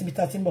padà síbi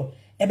tá a ti ń bọ̀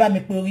ẹ bá mi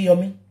pe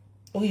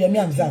Oríyọmí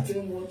Hamzat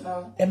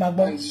ẹ máa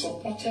gbọ́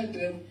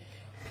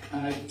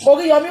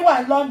Oríyọmí wà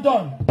ní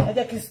London ẹ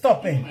jẹ́ kí n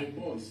stop ẹ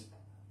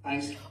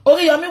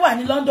Oríyọmí wà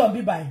ní London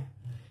bí báyìí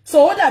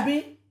so ó dàbí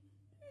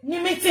ní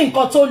meeting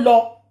kan tó lọ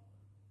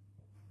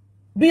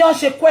bí wọ́n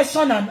ṣe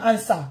question and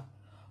answer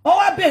wọ́n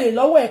wá béèrè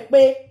lọ́wọ́ ẹ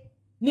pé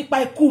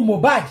nípa ikú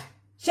Mohbad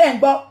ṣé ń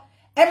gbọ́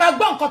ẹ máa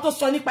gbọ́ nǹkan tó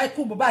sọ nípa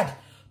ikú Mohbad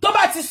tó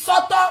bá ti sọ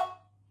tán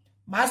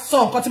màá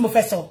sọ nǹkan tí mo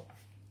fẹ́ sọ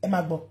ẹ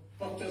máa gbọ́.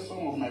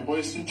 Some of my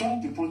boys to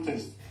join the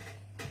protest.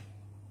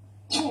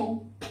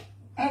 So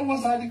I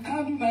was at the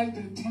candle night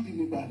they did in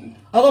Ibadan.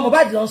 Ọ̀rọ̀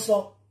Mohbad ló ń sọ.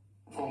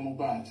 For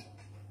Mohbad.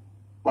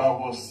 But I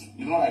was,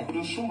 I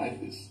couldn't show my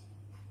face.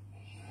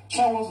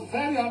 So I was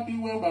very happy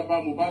when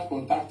Baba Mohbad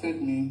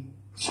contacted me.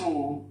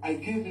 So I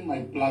gave him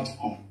my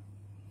platform.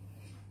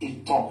 He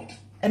talked.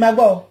 Ẹ máa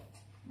gbọ́.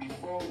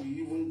 Before we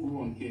even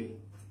go on here,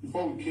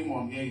 before we came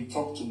on here, he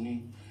talked to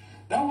me.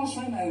 That was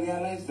when I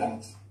realized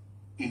that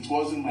it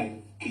wasn't my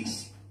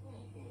case.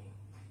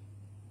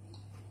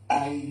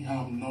 I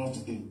am not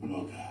a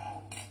blogger.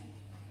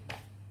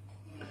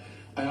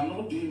 I am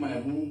not doing my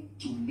own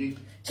to make.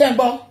 Ṣé ń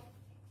gbọ́?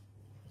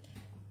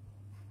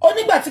 Ó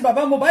nígbà tí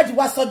bàbá Mohbad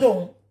wá sọ́dọ̀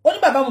òun, ó ní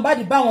bàbá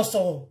Mohbad bá wọn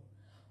sọ̀rọ̀.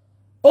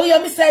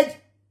 Oríyọmí said,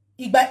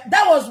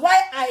 that was why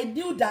I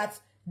knew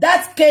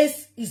that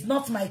case is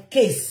not my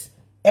case.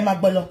 Ẹ máa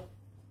gbọ́ lọ.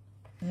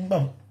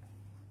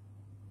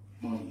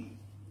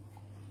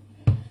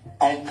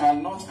 I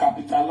cannot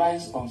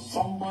capitalize on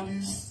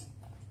somebody's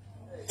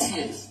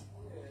tears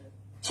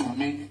to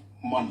make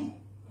money.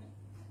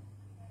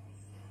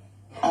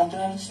 And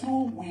there is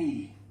no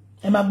way.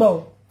 Ẹ máa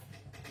gbọ́.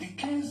 The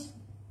case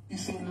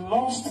is a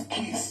lost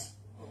case.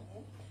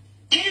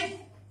 If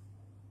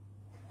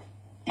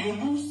you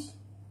lose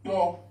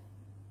your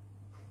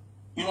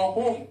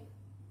home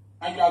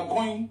and you are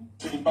going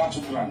to the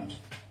battleground,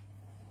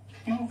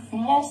 you've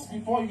lost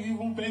before you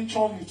even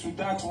venture into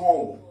that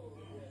war.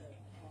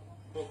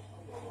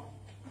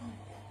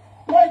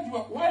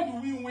 Why do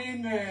we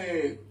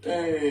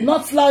win?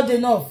 Not loud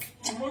enough.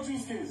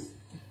 Timothy's case.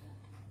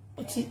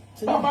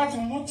 Baba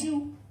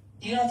Timothy,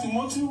 Ìyá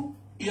Timothy,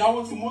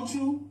 Ìyàwó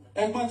Timothy,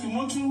 Ẹ̀gbọ́n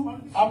Timothy,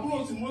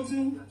 Àbúrò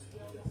Timothy,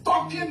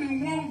 talking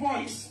in one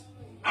voice,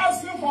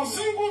 asking for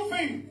single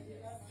thing,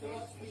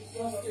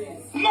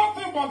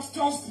 nothing but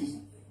justice.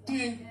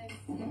 They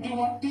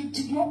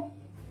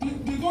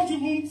don't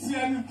even see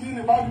anything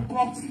about the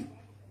property.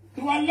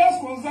 They were less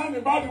concerned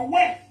about the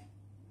wealth.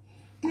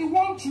 They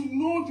want to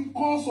know the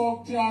cause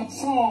of their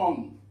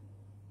son.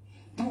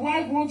 The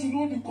wife wants to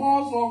know the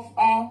cause of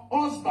her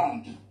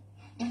husband.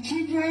 The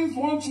children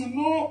want to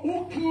know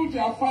who killed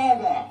their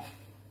father.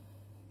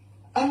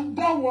 And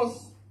that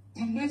was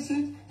the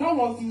message, that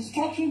was the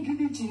instruction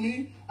given to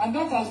me, and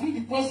that has been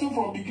the question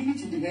from beginning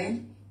to the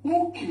end.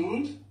 Who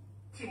killed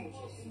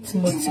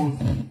Timothy?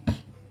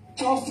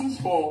 Justice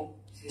for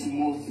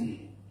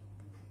Timothy.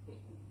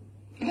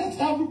 Let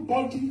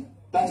everybody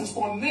that is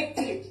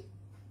connected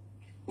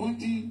with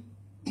the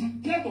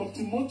death of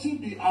Timothy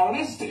be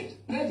arrested.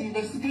 Let the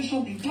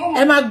investigation be done.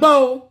 Ẹ máa gbọ́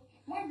o.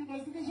 When the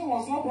investigation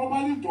was not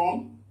properly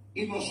done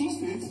in Osun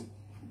State,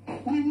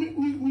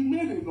 we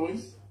made a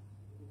noise.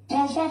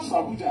 Transfer to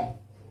Abuja.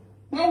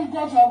 When we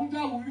got to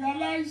Abuja, we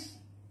realized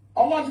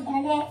ọwọ́ ti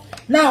kàn wọ́n.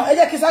 Now, ẹ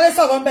jẹ́ kí sáré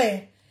sọ̀rọ̀ ń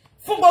bẹ̀.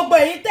 Fún gbogbo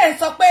èyí tẹ́ ń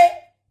sọ pé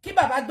kí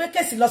bàbá gbé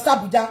kéèsì lọ sí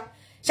Abuja.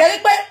 Ṣé rí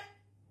pé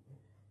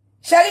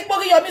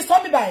Oríyọmí sọ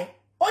mí báyìí.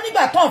 Ó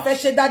nígbà tó ń fẹ́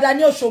ṣe dáadáa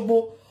ní Òṣogbo.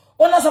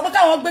 Ó lọ sọ pé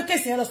káwọn gbé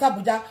kéèsì yẹn lọ sí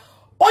Abuja.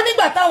 Ó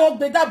nígbà táwọn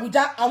gbé dé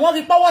Abuja, àwọn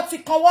rí pọ́wọ́ ti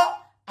kanwọ́,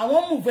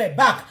 àwọn move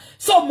back.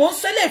 So mo ń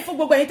sọ lè fún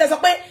gbogbo ẹ̀yin tẹ́ sọ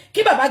pé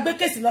kí bàbá gbé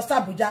case lọ sí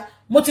Abuja.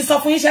 Mo ti sọ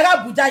fún yín ṣe ra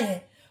Abuja yẹn.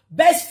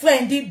 Best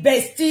friend,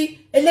 bestie,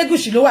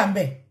 Elegusi ló wà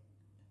ńbẹ̀.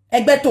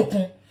 Ẹgbẹ́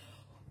Tókun.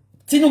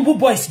 Tinubu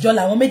boys jọ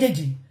làwọn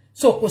méjèèjì.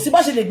 So kò sí bó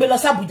ṣe lè gbé lọ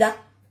sí Abuja,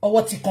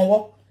 ọwọ́ ti kan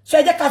wọ́. So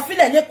ẹ jẹ́ ká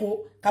filẹ̀ leko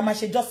ká máa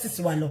ṣe justice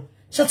wa lọ.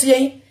 So ti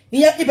yín,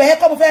 ìyẹn ibẹ̀ yẹn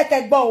kọ́ mo fẹ́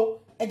kẹ́ gbọ́ o.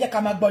 Ẹ jẹ́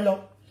ká máa gbọ́ lọ.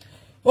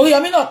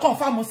 Oríyọmí náà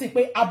confirm sí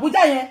pé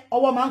Abuja yẹn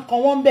ọwọ́ máa ń kan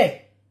wọ́n ńbẹ̀.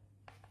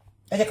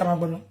 Ẹ jẹ́ ká máa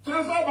gbọ́ lọ.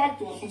 Transfer back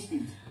to Osun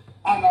State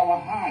and our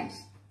hands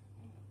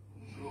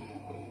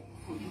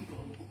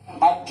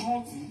are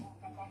dirty.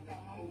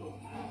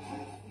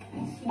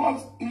 But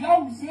Iya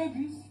will say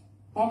this,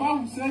 Baba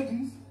will say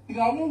this,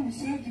 Iyawo will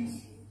say this.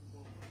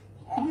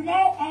 We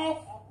now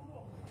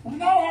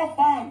have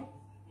fans.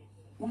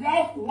 We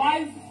have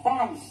wife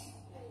fans.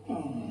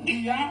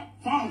 Iya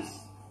fans.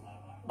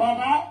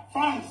 Baba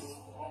fans.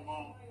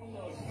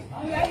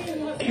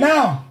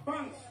 Now,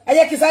 ẹ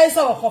jẹ́ kí sáré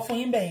sọ̀rọ̀ kan fún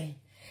yín bẹ́ẹ̀.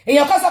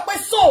 Èèyàn kan sọ pé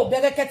so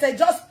Berekete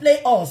just play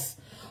us.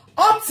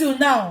 Up till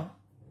now,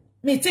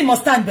 me tí mo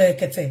stand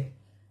Berekete.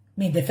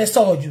 Me the first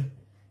sọ̀rọ̀ jù.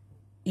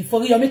 If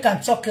Yomi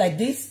can talk like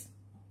this,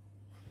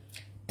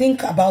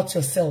 think about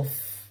yourself.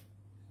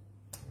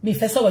 Me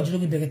first sọ̀rọ̀ jù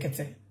lórí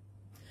Berekete.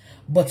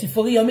 But if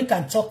Yomi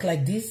can talk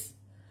like this,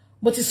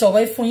 but it's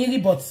alright fún yín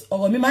rí, but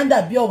ọ̀rọ̀ mi máa ń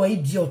dàbí ọ̀rọ̀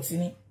idiot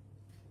ni.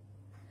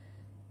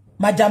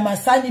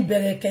 Majamasa ni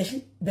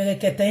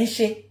Berekete ń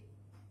ṣe.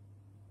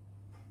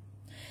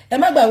 Ẹ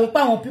má gbàgbé pé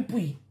àwọn people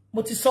yìí,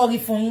 mo ti sorry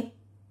fún yín.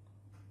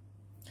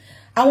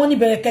 Àwọn ni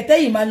Berekete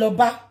yìí máa lọ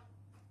bá.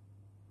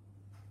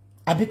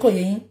 Àbí kò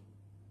yé yín.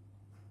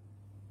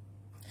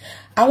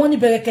 Àwọn ni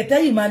Berekete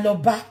yìí máa lọ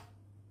bá.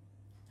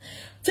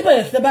 Tí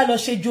Berekete bá lọ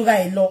ṣe jura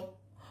ẹ̀ lọ,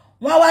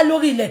 wọ́n wá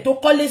lórí ilẹ̀ tó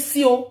kọ́lé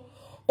sí o.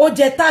 Ó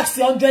jẹ tax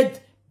 100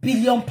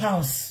 billion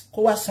pounds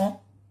kó wá san.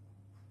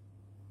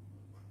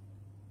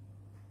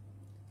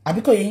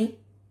 Àbí kò yé yín.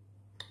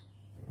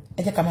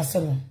 Ẹ jẹ́ ká máa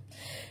sọ̀rọ̀.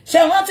 Ṣé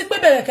wọ́n ti pé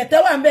Berekete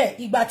wà ńbẹ̀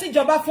ìgbà tí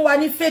ìjọba fún wa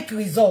ní fake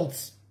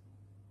results.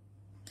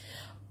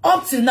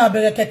 Up till now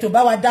Berekete ò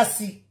bá wa dá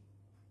sí.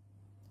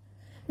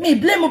 Mi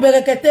blame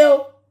Berekete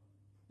o.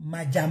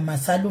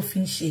 Majamasa ló fi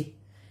ń ṣe.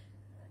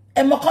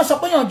 Ẹ mọ̀ kan sọ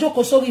pé yàn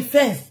jókòó sórí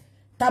fence,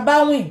 tá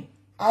bá win,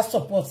 a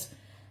support.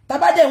 Tá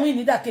bá dé win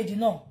ní ìdàkejì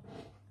náà,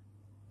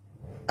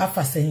 a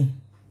fà sẹ́yìn.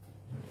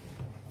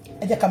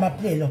 Ẹ jẹ́ ká máa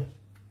play lọ.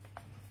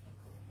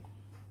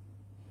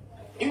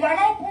 If I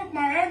don't put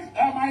my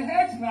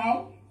head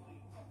now,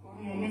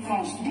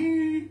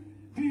 the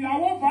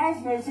Iyawo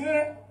fans may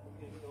say,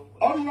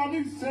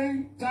 Yomi is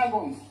saying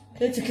jargons.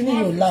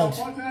 Kini loud.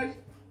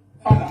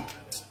 Father.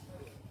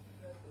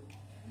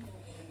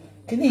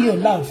 Kini you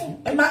loud.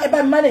 Ẹ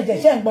bá manager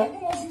ṣé ń gbọ́.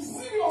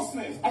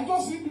 Seriousness. I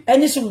just see.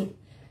 Ẹni sùúrù.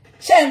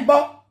 Ṣé ń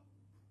gbọ́.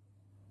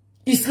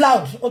 It's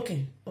loud.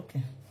 Okay.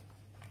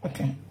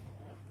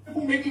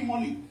 People making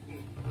money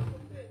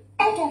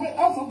out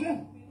of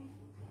them.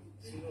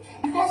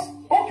 Because,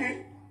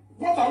 okay,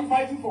 what are we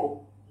fighting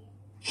for?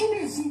 Show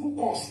me a single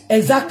cause.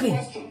 Exactly.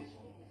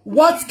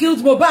 What killed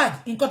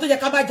Mohbad? Nǹkan tó jẹ́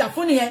ká bá jà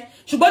fún nìyẹn.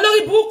 Ṣùgbọ́n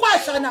lórí burúkú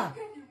àṣànà.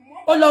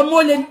 Ó lọ mú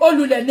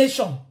olùlẹ̀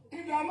nation.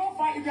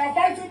 If they are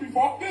fighting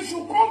before, they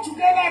should come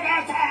together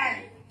that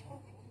time.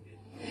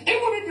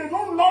 Even if they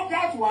don't love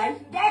that wife,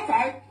 that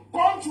time,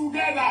 come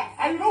together.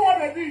 And you know what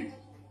they did?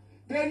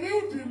 They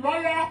knew the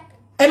lawyer.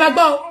 Ẹ máa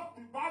gbọ́.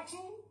 The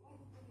battle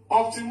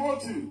of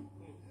Timothy.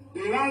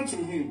 They ran to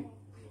him.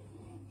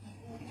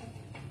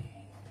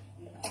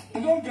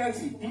 You don't get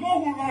it. You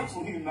know who ran to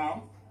him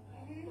now?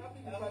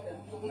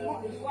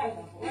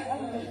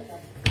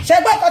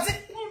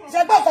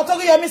 Ṣẹ́gbọ́ kan tó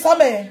rí Yomi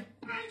sọ́mọ̀ yẹn.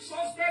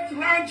 Suspect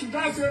ran to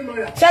that same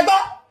lawyer. Ṣẹ́gbọ́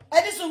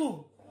ẹni sùúrù.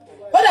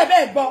 Ó dẹ̀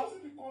bẹ́ẹ̀ gbọ́.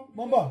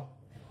 Mo ń bọ̀.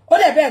 Ó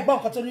dẹ̀ bẹ́ẹ̀ gbọ́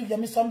nǹkan tó rí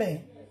Yomi sọ́mọ̀ yẹn.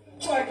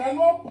 So I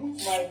cannot put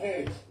my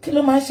head. Kí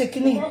ló máa ń ṣe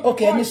kíní?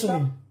 Okay, ẹni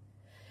sùúrù.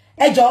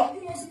 Ẹ jọ̀ọ́,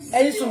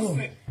 ẹni sùúrù.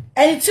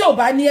 Ẹni tí ò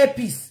bá ní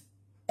earpiece,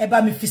 ẹ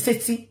bá mi fi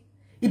sétí.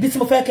 Ibi tí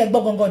mo fẹ́ kẹ́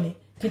gbọ́ gangan ni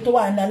kí n tó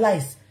wá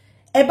analyze.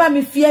 Ẹ bá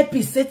mi fi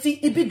earpiece sétí.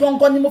 Ibi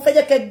gangan ni mo fẹ́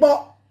jẹ́ kẹ́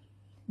gbọ́.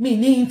 Mi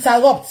ní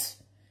interrupt.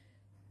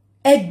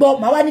 Ẹ gbọ́,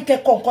 màá wá ní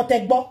kẹ́ kọ nǹkan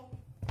tẹ́ gbọ́.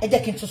 Ẹ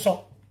jẹ́ kí n tún sọ.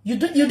 You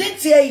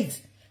didn't hear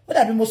it. Ó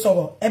dàbí mo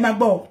sọ̀rọ̀. Ẹ máa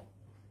gbọ́.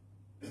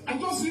 I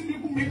just see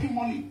people making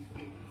money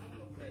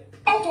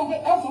out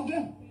of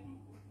them.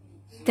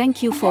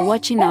 Thank you for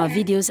watching our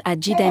videos at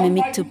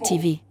Gdynamictube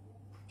TV.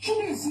 Show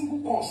me a single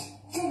cause,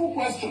 single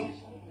question.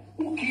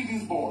 Who killed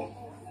this boy?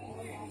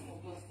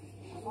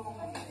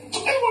 So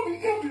even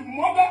if the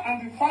mother and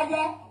the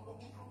father,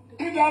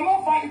 if they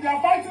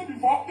are fighting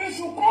before, they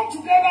should come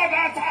together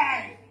that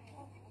time.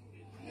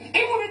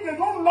 Even if they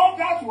don't love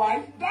that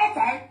wife, that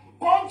time,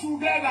 come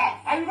together.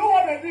 And you know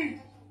what they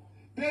did?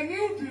 They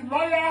knew the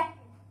lawyer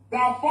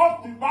that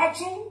fought the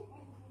battle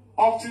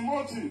of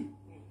Timothy.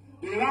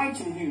 They ran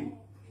to him.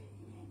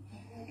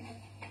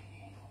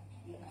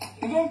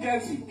 You don't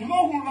get it. You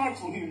know who ran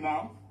to him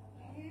now?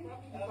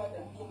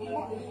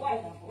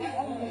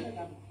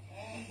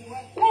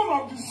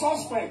 One of the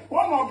suspects,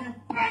 one of the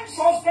prime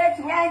suspects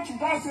ran to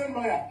that same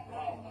lawyer.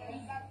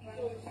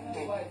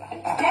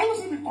 Can you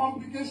see the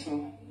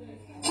complication?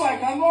 So I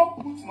cannot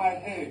put my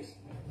head.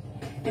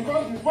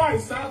 Because before I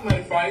start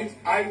my fight,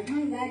 I do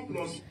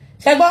 1+1.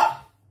 Ṣẹ́gbọ́,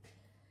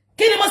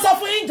 kí ni mo sọ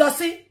fún yín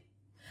jọ́sí?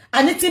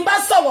 Àní tí n bá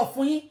sọ̀rọ̀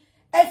fún yín,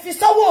 ẹ fi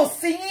sọ́wọ́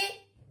òsì yín.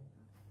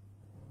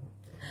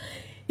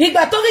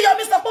 Ìgbà tó rí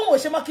Yomi sọ pé òun ò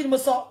ṣe mọ́ kí ni mo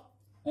sọ?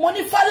 Mo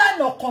ní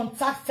Falana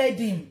contacted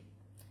him.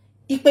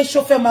 Ipe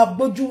ṣó fẹ́ máa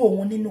gbójú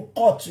òun nínú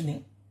court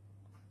ni.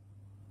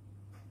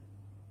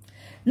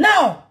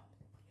 Now,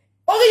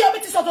 orí Yomi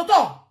ti sọ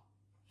tòótọ́.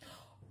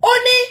 Ó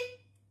ní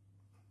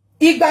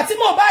ìgbà tí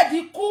Mohbad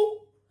kú,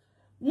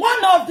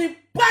 one of the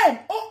prime,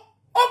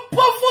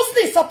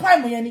 profusely sọ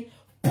prime yẹn ni.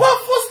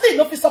 Profusely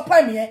ló fi sọ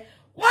prime yẹn.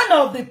 One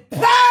of the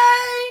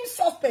prime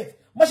suspects.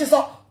 Mo ṣe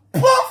sọ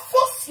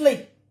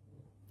profusely.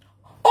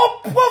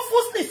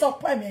 Profusely sọ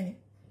prime yẹn ni.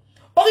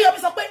 Orí Yomi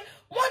sọ pé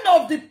one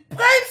of the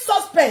prime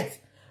suspects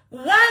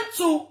ran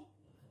to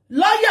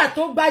lawyer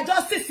tó gba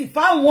justice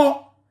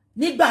fáwọn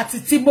nígbà tí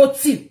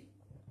Timothy.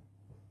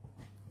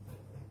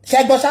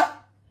 Ṣé gbọ́ ṣá?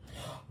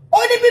 Ó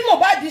ní bí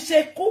Mohbad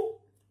ṣe kú,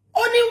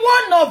 ó ní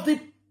one of the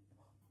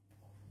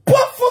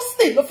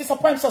profusely ló fi sọ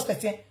prime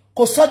suspect yẹn.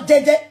 Kò sọ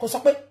jẹ́jẹ́, kò sọ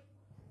pé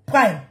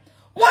prime.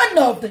 One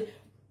of the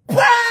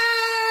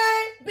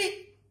prime,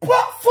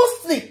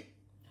 profusely,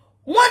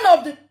 one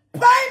of the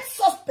prime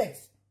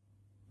suspects.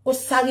 Ó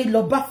sáré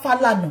lọ bá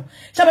Falana.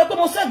 Ṣé mo pé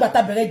mo sọ ìgbà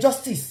tá bẹ̀rẹ̀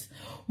justice.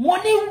 Mo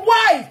ní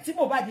why tí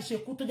Mohbad ṣe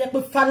kú tó jẹ́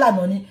pé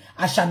Falana ni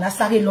Àṣànà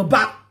sáré lọ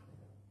bá.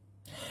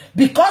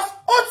 Because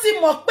ó ti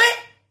mọ̀ pé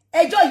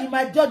ẹjọ́ yìí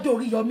máa jọ́jọ́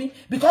orí Yomi.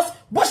 Because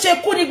bó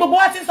ṣe kú ni gbogbo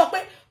wa ti ń sọ pé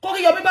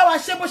kórí Yomi bá wa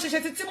ṣe bó ṣe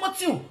ṣe ti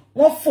Timothy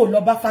wọ́n fò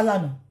lọ bá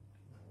Falana.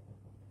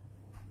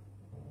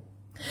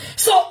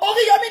 So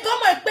orí Yomi gan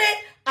mọ̀ pé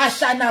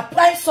Àṣànà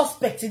prime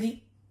suspect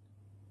ni.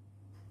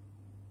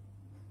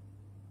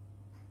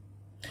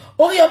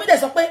 Orí Yomi dẹ̀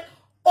sọ pé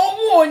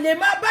òun ò lè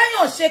máa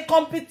báyàn ṣe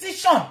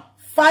competition.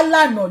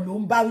 Falana ló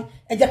ń bá wí.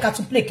 Ẹ jẹ́ ká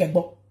tún play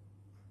kẹ́gbọ́.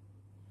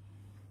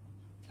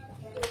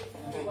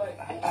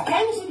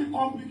 Can you see the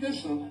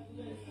complication?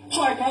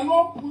 So I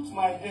cannot put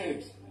my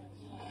head.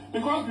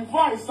 Because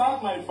before I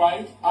start my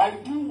fight, I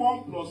do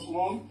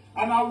 1+1,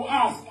 and I will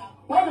ask,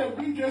 when they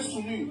bring case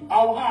to me,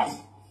 I will ask,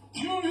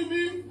 do you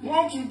really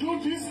want to do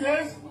this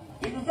case?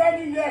 If you tell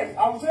me yes,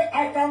 I will say,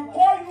 I can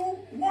call you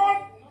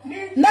 1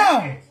 minute.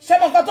 Now, ṣé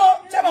mo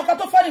nǹkan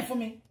tó funny fún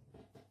mi.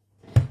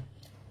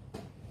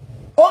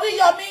 Orí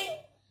Yomi,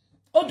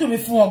 ó dùn mí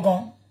fún ọ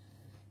gan.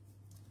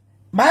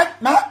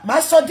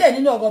 Má sọ díẹ̀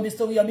nínú ọ̀rọ̀ mi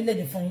sórí Yomi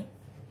lẹ́ni fún yín.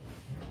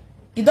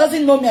 He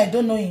doesn't know me, I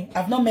don't know him.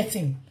 I've not met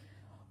him.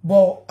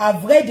 But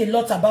I've read a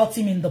lot about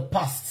him in the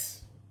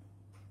past.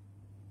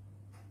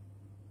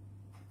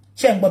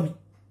 Ṣé ń gbọ́ mi?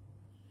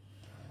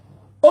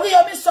 Orí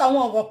Yomi sọ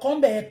àwọn ọ̀rọ̀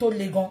kan bẹ̀rẹ̀ tó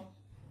le gan.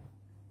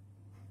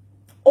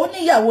 Ó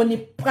níyàwó ni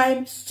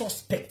prime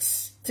suspect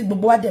tí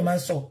gbogbo wa dẹ̀ máa ń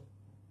sọ.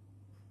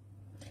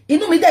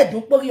 Inú mi dẹ̀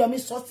dùn pé Orí Yomi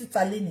sọ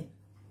síta lẹ́ni.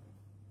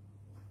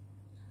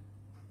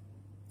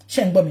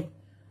 Ṣé ń gbọ́ mi?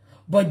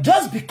 But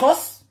just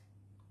because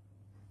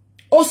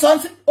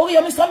Orí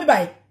Yomi sọ mi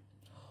báyìí.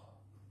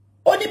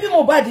 Ó ní bí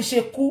Mohbad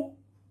ṣe kú,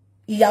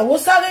 ìyàwó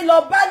sáré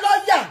lọ bá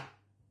lọ́yà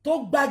tó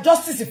gba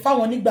justice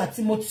fáwọn nígbà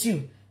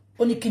Timothy.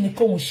 Ó ní kí ni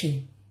kóhun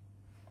ṣe.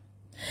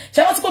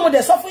 Ṣé wọ́n ti pé mo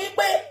dẹ̀ sọ fún yín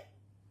pé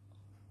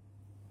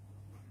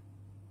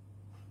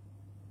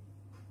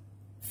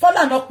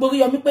Falana pé Orí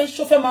Yomi pé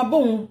ṣó fẹ́ máa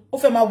bóun, ó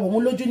fẹ́ máa wò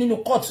òun lójú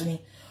nínú court ni.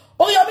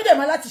 Orí Yomi dẹ̀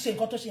máa láti ṣe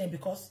nǹkan tó ṣe yẹn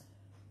because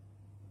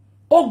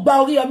ó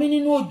gba Orí Yomi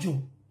nínú òjò.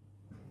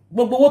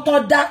 Gbogbo owó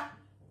tán dá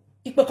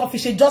ipe kan fi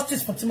ṣe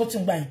justice fún Timothy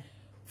ngbà yẹn.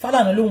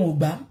 Falana lóhun ò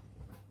gbà.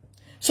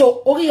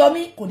 So Orí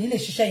Yomi kò ní lè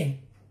ṣiṣẹ́ yẹn.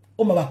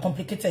 Ó máa wà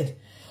complicated.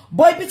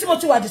 Boy bí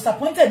Timothy wà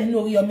disappointed nínú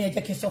Orí Yomi, ẹ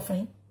jẹ́ kí n sọ fún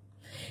yín.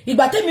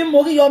 Ìgbà tèmi mọ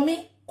Orí Yomi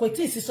kò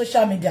tí ì sí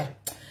social media.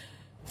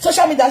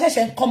 Social media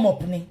ṣẹ̀ṣẹ̀ ń come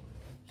up ni.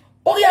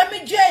 Orí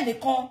Yomi jẹ́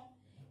ẹnìkan,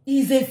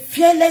 is a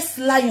fearless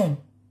lion.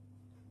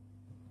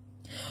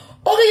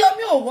 Orí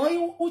Yomi ò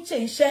rán Uche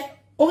iṣẹ́.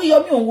 Orí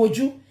Yomi ò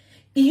wojú.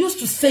 He used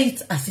to say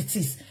it as it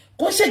is.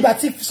 Kò ṣe ìgbà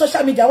tí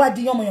social media wá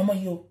di yánmọ̀yánmọ̀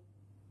yìí o.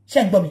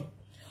 Ṣé ń gbọ́ mi?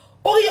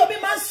 Orí Yomi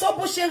máa ń sọ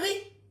bó ṣe rí.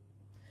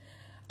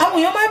 Àwọn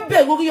èèyàn máa ń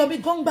bẹ̀rù Orí Yomi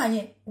gọ́ngbà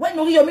yẹn. When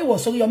Orí Yomi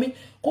was Orí Yomi,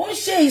 kò ń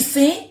ṣe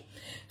ìsìn.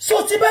 So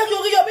tí bá rí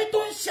Orí Yomi tó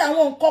ń ṣe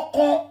àwọn nǹkan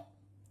kan,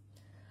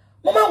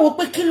 mo máa wò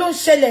pé kí ló ń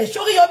ṣẹlẹ̀. Ṣé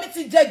Orí Yomi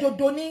ti jẹ́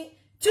dodo ní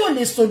tí ò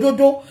lè sọ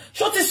dodo?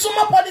 Ṣé ó ti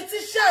súnmọ́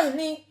politician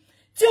ni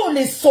tí ò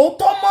lè sọ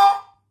tó mọ́?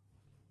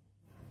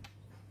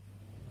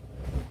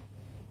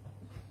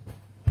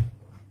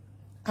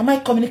 Am I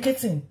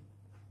communicating?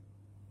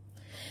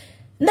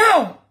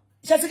 Now,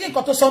 ṣé ti kí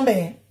nǹkan tó sọ ń bẹ̀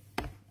yẹn?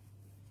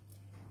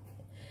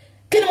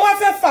 Kí ni wọ́n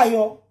fẹ́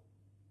fàyọ?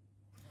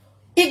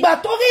 Ìgbà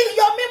tó rí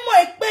Yomi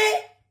mọ̀ pé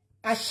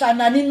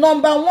Àṣànà ni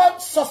number 1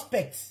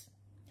 suspect.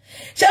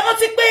 Ṣé wọ́n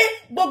ti pé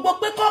gbogbo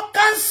pé kó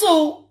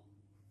cancel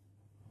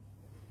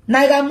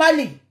Naira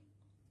Marley,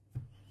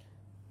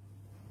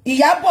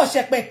 Ìyábọ̀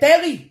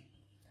Ṣẹ̀pẹ̀tẹ́rì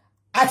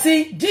àti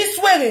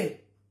Jíswèrè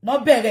náà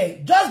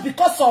bẹ̀rẹ̀ just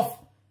because of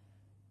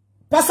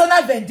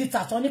personal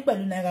vendetta tó ní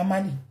pẹ̀lú Naira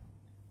Marley.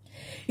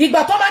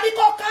 Ìgbà tó bá ní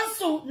kó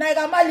cancel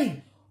Naira Marley,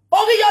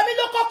 Orí Yomi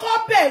ló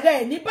kọ́kọ́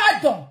bẹ̀rẹ̀ ní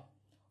Ìbàdàn.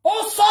 ó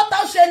sọ tá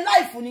ṣe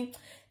life ni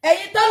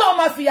ẹ̀yin tó lọ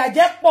máa fìyà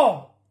jẹ pọ̀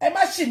ẹ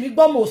má ṣì mí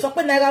gbọ́ mo sọ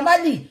pé Naira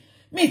Marley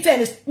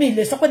mi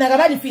lè sọ pé Naira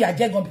Marley fìyà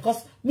jẹ gan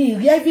because mi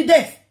rí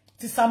evidence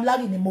tí Sam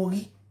Larry ni mo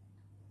rí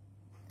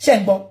ṣé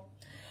ń gbọ́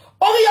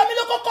Oríyọmí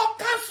ló kọ́kọ́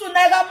cancel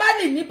Naira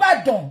Marley ní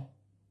Ìbàdàn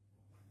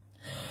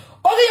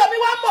Oríyọmí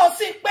wá mọ̀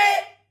sí pé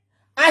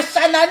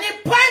Àṣànà ni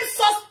prime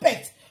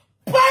suspect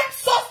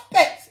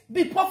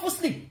be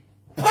purposely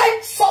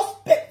prime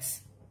suspect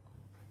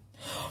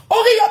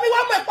Oríyọmí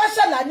wá mọ̀ pé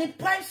Àṣànà ni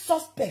prime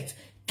suspect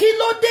kí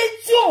ló dé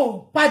tí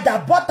ó padà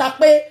bọ́ta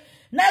pé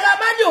Naira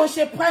Marley ò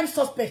ṣe prime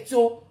suspect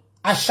o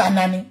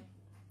Àṣànà ni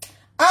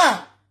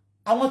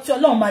àwọn tí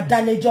Ọlọ́run máa dá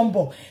lẹ́jọ́ ń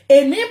bọ̀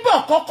èmi bọ̀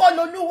kọ́kọ́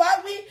lolúwa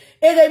wí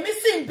èrè mi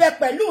sì ń bẹ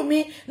pẹ̀lú mi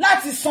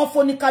láti san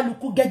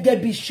fóníkálukú gẹ́gẹ́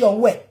bí iṣẹ́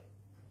ọwọ́ ẹ̀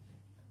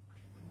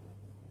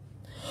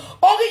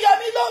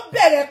Oríyọmí ló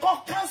bẹ̀rẹ̀ kan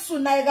cancel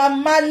Naira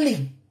Marley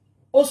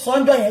ó sọ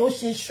ńjọ́ yẹn ó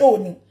ṣe show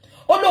ni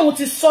ó lóhun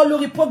ti sọ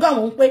lórí program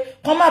òun pé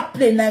kàn má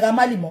play Naira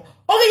Marley mọ́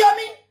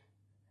Oríyọmí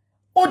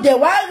ó dẹ̀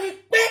wá rí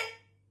pé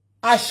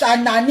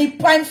Àṣànà ni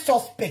prime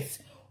suspect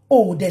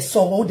ó dẹ̀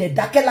sọ̀rọ̀ ó dẹ̀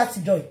dákẹ́ láti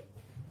jọ yìí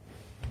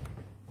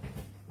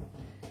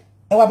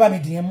ẹ wá bá mi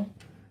dìyẹn mú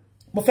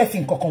mo fẹ́ fi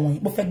nǹkan kan wọ̀nyí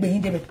mo fẹ́ gbé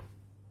yín débẹ̀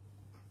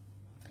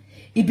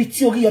ibi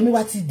tí Oríyọmí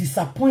wá ti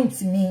disappoint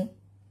mi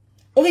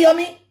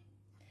Oríyọmí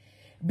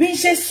bí n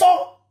ṣe sọ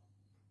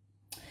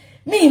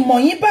mi ìmọ̀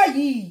yín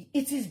báyìí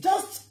it is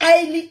just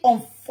highly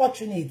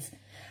unfortunate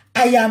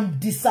I am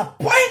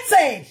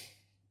disappointed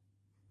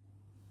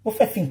mo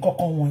fẹ́ fi nǹkan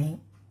kan wọ̀nyí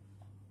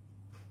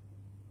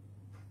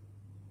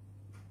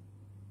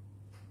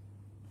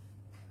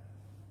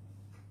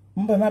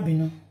mo bẹ̀ má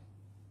bínú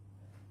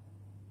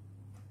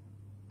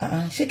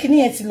ṣé kí ni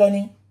ẹ ti lọ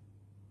ni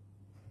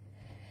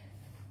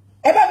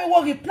ẹ bá mi wo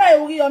reply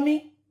Oríyọmí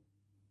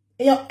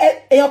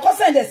èèyàn kọ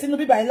send ẹ sínú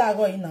bíbá yìí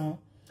láàárọ̀ yìí náà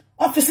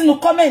wọ́n fi sínú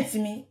comment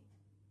mi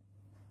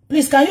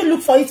please can you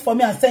look for it for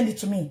me and send it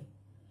to me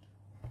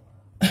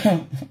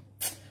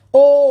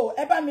oh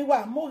ẹ bá mi wá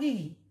mórí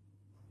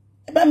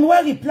ẹ bá mi wá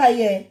reply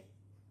ẹ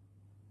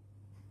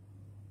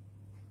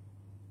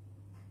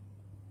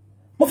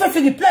mo fẹ́ fi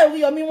reply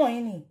Oríyọmí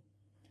wọ̀nyí ni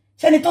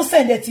ṣé ni tó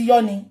send ẹ ti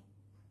yọ ni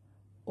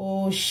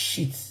oh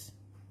shit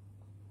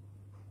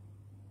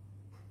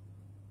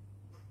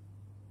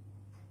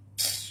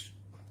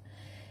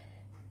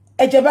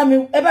ẹ bá mi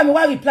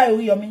wá reply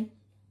Oríyọmí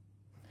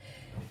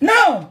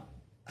now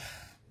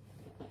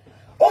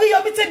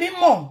Oríyọmí tèmi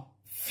mọ̀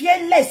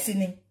fearless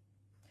ni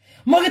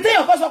mo rí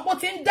téèyàn kan sọ pé ó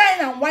ti ń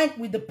dine and wine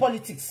with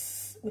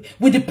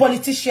the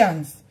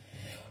politicians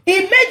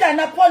he made an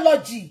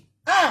apology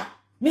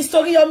Mr.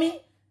 Oríyọmí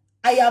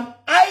I am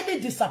highly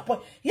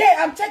disappointed. Yeah,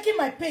 I'm checking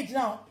my page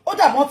now. Ó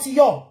dà mọ́ ti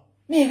yọ.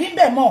 Mi rí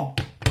ńbẹ̀ mọ́.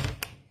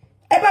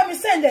 Ẹ bá mi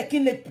send ẹ kí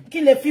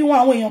n lè fi wọn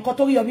àwọn èèyàn kan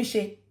tó Oríyọmí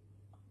ṣe.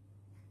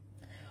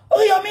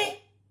 Oríyọmí,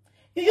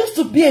 you used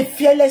to be a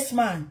fearless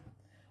man.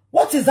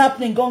 What is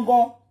happening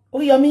gangan?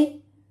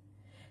 Oríyọmí,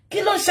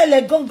 kí ló ń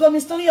ṣẹlẹ̀ gangan,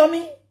 Mr.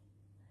 Oríyọmí?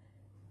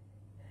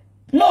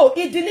 No,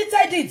 he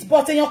deleted it,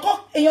 but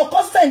èèyàn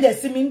kan send ẹ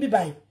sí mi níbí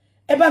báyìí.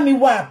 Ẹ bá mi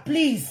wá,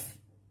 please.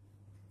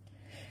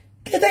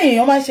 Kí tẹ́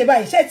èèyàn máa ń ṣe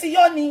báyìí? Ṣé ti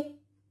yọ ni?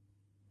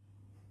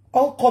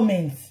 All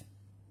comments.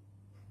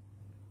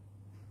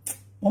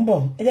 Wọ́n bọ̀,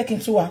 ẹ jẹ́ kí n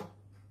tú wa.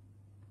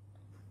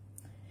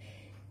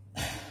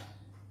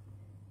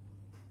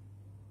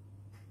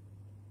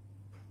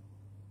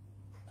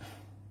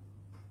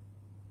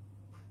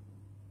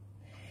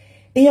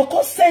 Èèyàn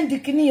kan send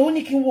kíní, ó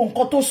ní kí n wo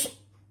nǹkan tó sọ.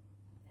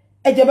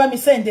 Ẹ jẹ́ bá mi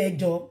send ẹ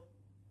jọ̀ọ́.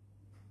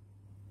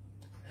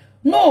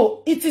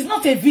 No, it is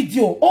not a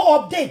video. Oh,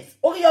 update.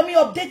 Oríyọmí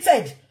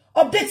updated.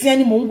 Update yẹn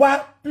ni mò ń wá,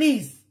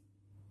 please.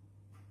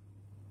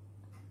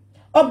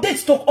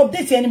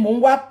 Update yẹn ni mò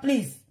ń wá,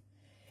 please.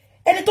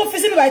 Ẹni tó fi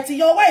síbi báyìí ti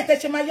yọ, wá ìtẹ́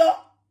ṣe máa yọ.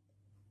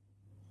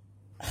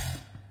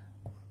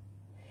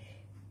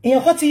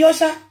 Èèyàn kan ti yọ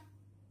ṣá.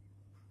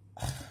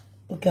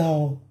 Okay,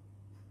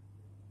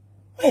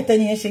 wá ìtẹ́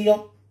ni yẹn ṣe yọ.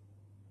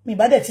 Mi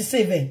bá dẹ̀ ti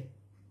save ẹ̀.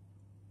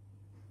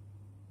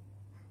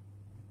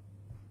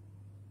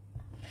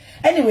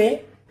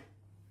 Anyway,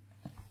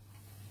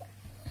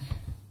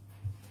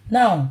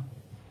 now,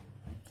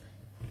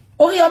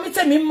 Oríyọmí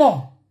tèmi mọ̀,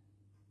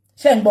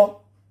 ṣé ń gbọ́,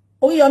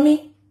 Oríyọmí,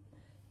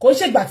 kò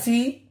ṣe gbà tí,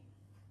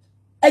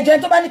 ẹjọ́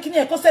ẹni tó bá ní kíní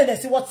ẹ̀ kó send ẹ̀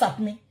sí WhatsApp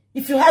mi.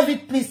 If you have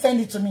it, please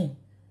send it to me.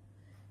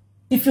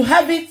 If you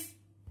have it,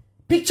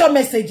 picture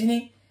message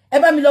ni, ẹ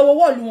bá mi lọ wo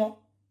wall wọn.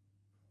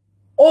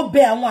 Ó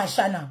bẹ àwọn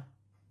Àṣànà,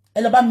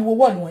 ẹ lọ bá mi wo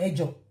wall wọn ẹ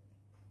jọ̀ọ́.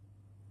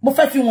 Mo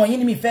fẹ́ fi wọ̀nyí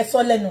ni mi fẹ́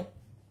sọ lẹ́nu.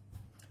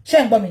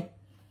 Ṣé ń gbọ́ mi?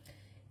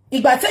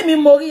 Ìgbà tèmi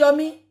mo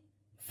Oríyọmí,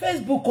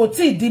 Facebook kò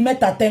tí di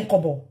mẹ́ta 10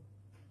 kobo.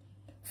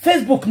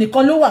 Facebook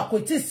nìkan ló wà, kò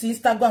tí sí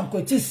Instagram,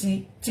 kò tí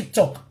sí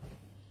TikTok.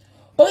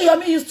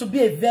 Oríyọmí used to be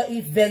a very,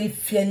 very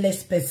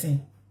fearless person.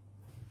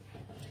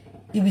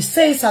 He will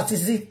say it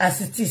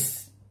as it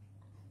is.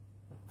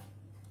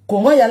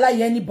 Kò rán yàrá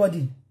yẹ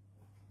anybody.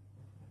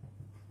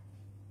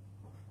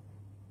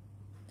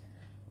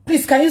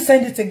 Please, can you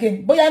send it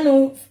again? Bóyá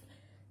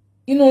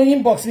inú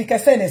inbox mi kẹ́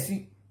send ẹ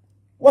sí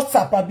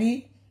WhatsApp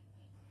àbí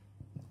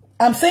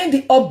I'm saying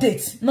the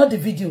update, not the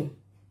video.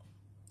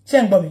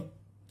 Shengbomi.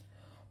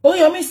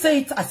 Yomi say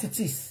it as it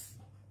is.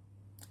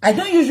 I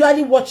don't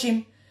usually watch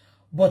him,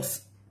 but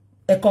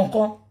but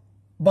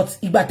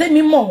ibate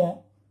mi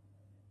mo,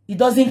 he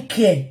doesn't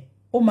care.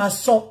 O ma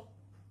so.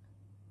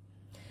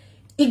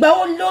 Igba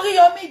wo lori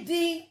Yomi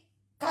di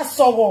ka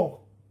sọ̀rọ̀,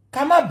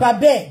 ka ma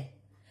babe,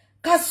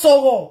 ka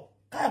sọ̀rọ̀,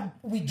 ka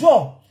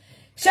withdraw.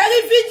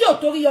 Share video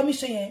tori Yomi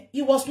ṣe,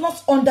 he was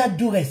not under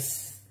duress.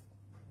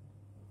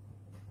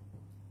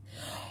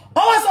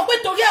 Always sọ pé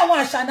torí àwọn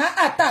àṣànà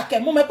attack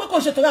mo mọ̀ pé kò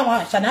ṣe torí àwọn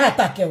àṣànà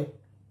attack o.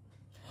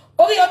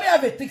 Ori Yomi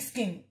have a thick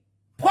skin.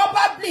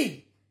 Probably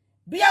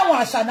bí àwọn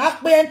àṣànà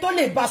pé en tó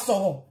lè bá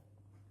sọ̀rọ̀.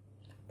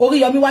 Ori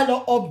Yomi wá lọ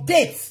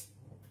update.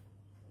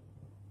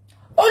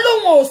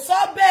 Olóhun ò sọ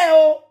bẹ́ẹ̀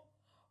o.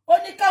 Ó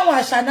ní káwọn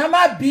àṣànà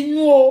má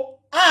bínú o.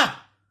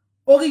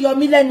 Ori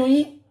Yomi lẹ́nu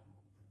yín.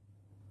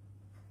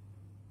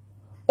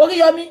 Ori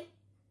Yomi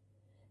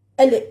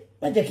ele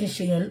má jẹ́ kí n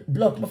ṣe yan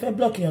block, mo fẹ́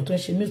block yan tó ń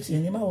ṣe mute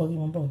yẹn ni má worry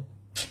mo bọ̀.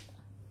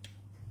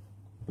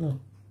 No.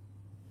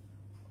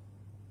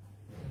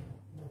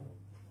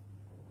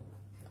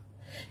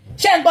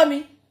 Ṣé ń gbọ́ mi?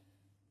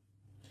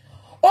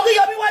 Ori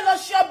Yomi wá lọ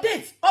ṣe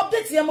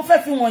update yẹn mo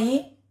fẹ́ fi wọ̀n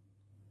yín.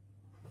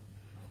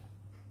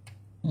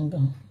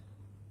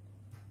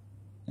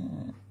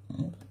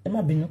 Ẹ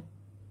má bínú.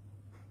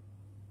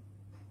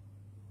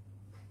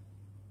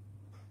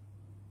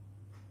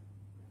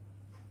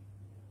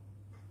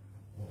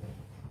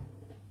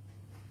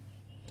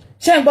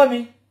 Ṣé ń gbọ́ mi?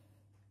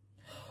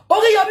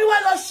 Ori Yomi wá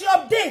lọ ṣe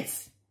update.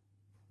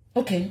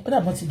 Okay, what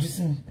about you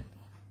see?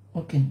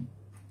 Okay.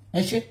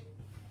 Ẹ ṣé.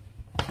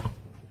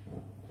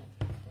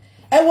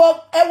 Ẹ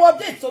wo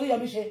update sórí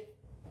Yomi ṣe.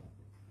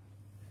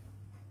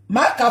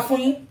 Má kà fún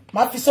yín,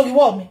 má fi sórí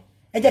wall mi.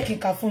 Ẹ jẹ́ kí n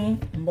kà fún yín.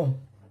 Nbọ̀.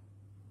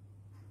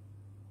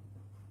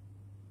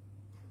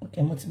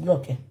 Okay, mo ti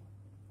block ẹ.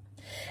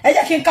 Ẹ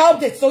jẹ́ kí n kà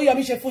update sórí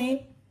Yomi ṣe fún yín.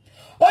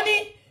 Ó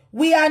ní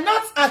we are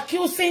not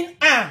accusing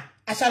her.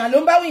 Àṣànà ló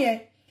ń bá wí yẹn.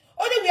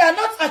 Ó ní we are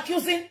not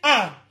accusing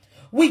her.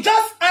 We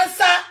just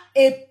answer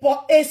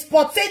a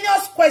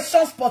spontaneous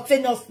question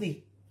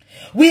spontaneously.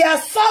 We are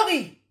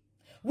sorry.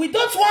 We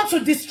don't want to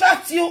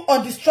distract you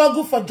on the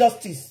struggle for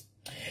justice.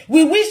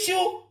 We wish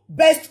you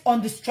best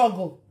on the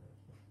struggle.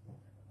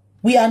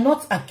 We are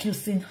not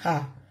accusing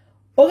her.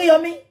 Ori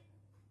Yomi?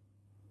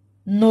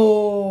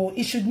 No,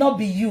 it should not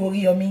be you,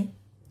 Ori Yomi.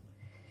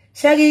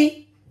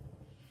 Sherry,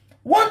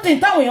 one thing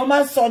táwọn èèyàn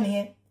máa ń sọ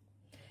nìyẹn.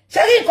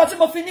 Sherry, nǹkan tí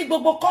mo fi ní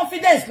gbogbo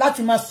confidence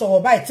láti máa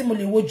sọ̀rọ̀ báyìí tí mo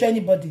lè wojú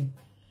anybody.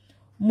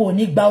 Mo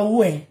ní gba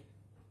owó ẹ̀.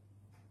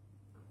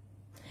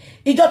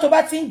 Ìjọ tó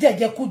bá ti ń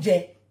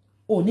jẹjẹkújẹ,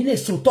 ò ní lè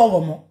sọ tọrọ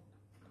mọ́.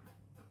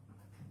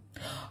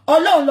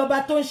 Ọlọ́run lọba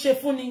tó ń ṣe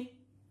fún ni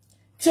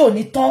tí ò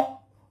ní tán.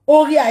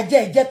 Orí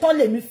ajé ìjẹ tán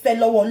lèmi fẹ́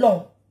lọ́wọ́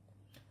Ọlọ́run.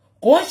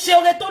 Kò ń ṣe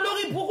oore tó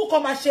lórí burúkú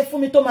kan máa ṣe fún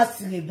mi tó máa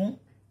sì lè gún.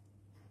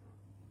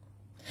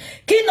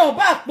 Kí náà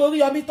bá pé Orí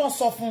Yomi tán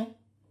sọ fún.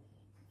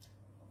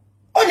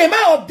 Ó lè má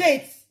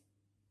update.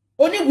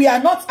 Ó ní we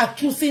are not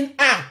accusing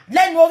her.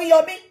 Lẹ́nu Orí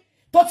Yomi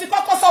tó ti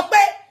kọ́kọ́ sọ pé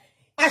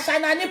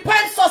àṣànà ni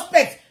prime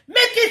suspect.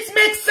 Make it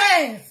make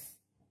sense.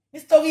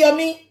 Mr. Orí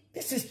Yomi,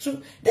 this is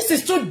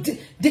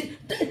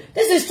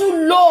too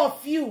low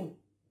of you.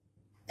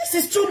 This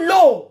is too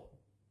low.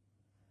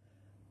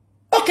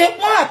 Okay,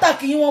 one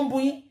attack you won't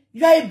be.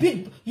 You are a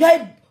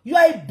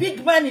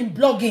big man in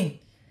blogging.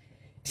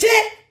 Ṣé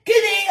kí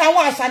ni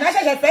àwọn àṣànà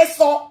ṣẹ̀ṣẹ̀ fẹ́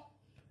sọ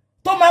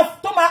tó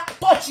máa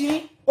touch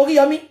yín Orí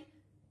Yomi?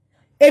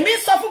 Èmi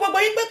sọ fún gbogbo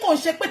yín pé kò ń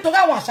ṣe pé torí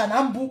àwọn àṣànà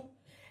ń bú.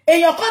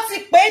 Èèyàn kan ti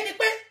pè é ní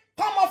pé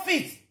come off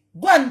it.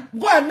 Go and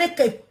make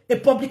a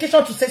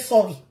publication to say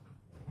sorry.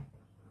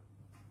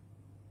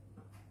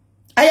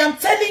 I am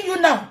telling you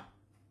now.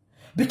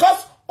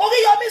 Because Ori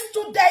Yomi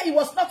stood there, he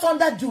was not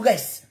under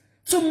duress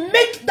to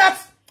make that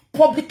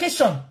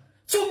publication,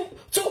 to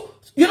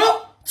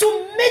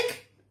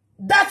make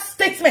that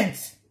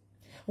statement.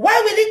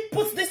 Why will he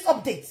put this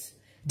update?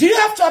 Do you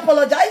have to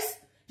apologize?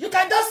 You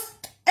can just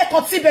to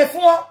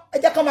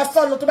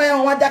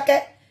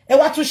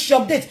share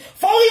update.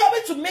 For Ori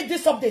Yomi to make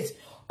this update,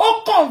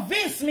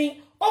 convince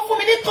me, for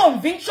me the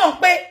conviction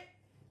pé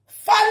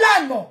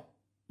Falana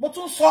mo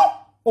tún sọ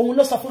òun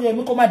ló sọ fún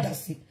Yomi kó má dá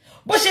sí.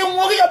 Bó ṣe ń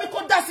Ori Yomi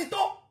kó dá sí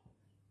tó.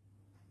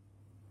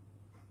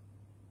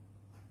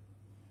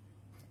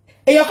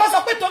 Èyàn kan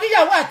sọ pé torí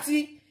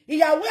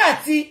ìyàwó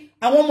àti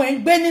àwọn ọmọ ẹ̀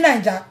ń gbé ní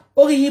Naija,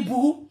 orí yín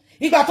burú.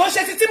 Ìgbà tó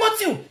ṣe ti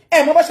Timothy,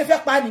 mo bó ṣe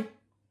fẹ́ pa ni.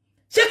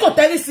 Ṣé kò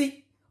tẹ́rí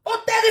sí? Ó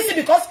tẹ́rí sí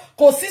because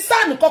kò sí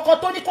sáànù kankan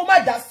tó ní kó má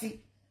dá sí.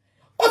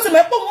 Ó ti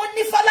mọ̀ pé wọ́n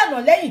ní Falana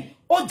lẹ́yìn,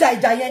 ó ja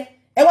ìjà yẹn.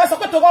 Ẹ wá sọ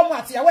pé tó rọ́mọ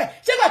àtìyàwó ẹ̀.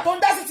 Ṣé ìgbà tó ń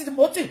dá sí ti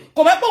Timothy,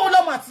 kò mọ̀ pé òun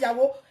lọ́mọ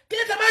àtìyàwó. Kí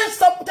ni tẹ máa ń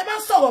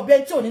sọ̀rọ̀ bí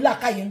ẹni tí ò ní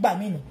làákàyè ń gbà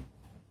mí nù.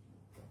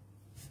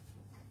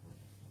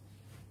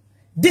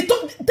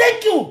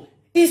 Thank you.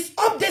 His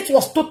update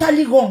was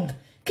totally wrong.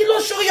 Kí ló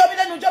ṣe Orí Yomi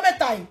lẹ́nu ọjọ́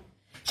mẹ́ta yìí?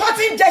 Ṣó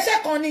ti ń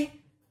jẹṣẹ́ kan ni?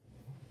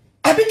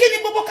 Àbí kí ni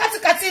gbogbo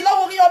kátikàti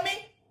lọ́wọ́ Orí Yomi?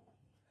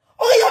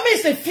 Orí Yomi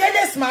is a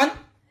fearless man.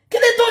 Kí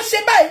ni tó ń ṣe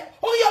báyìí?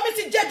 Orí Yomi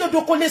ti jẹ́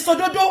dodo kò lè sọ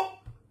dodo.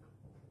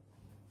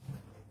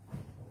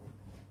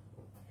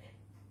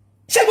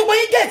 Ṣé gbogbo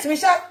yín get mi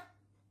ṣá?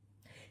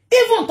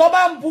 Even tó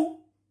bá ń bú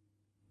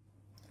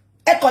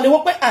ẹ kàn lè wò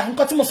pé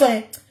nǹkan tí mo sọ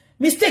yẹn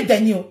mistake dẹ̀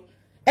ni o.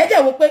 Ẹ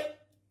dẹ̀ wò pé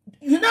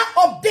you now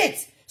update.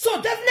 So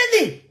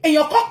definitely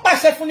èèyàn kan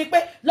pàṣẹ fún ni pé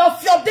lọ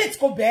fi update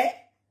kò bẹ́ẹ̀.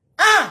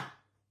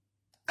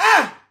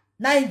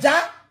 Naija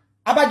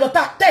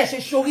abájọta tẹ́ ṣe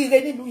ṣoríire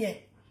nínú yẹn.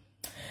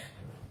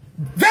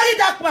 Very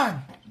dark man.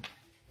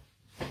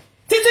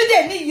 Títí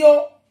dé ní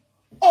yo.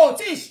 Oh,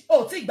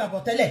 tí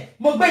gbàgbọ́ tẹ́lẹ̀.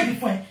 Mo gbé ìdí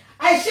fún ẹ.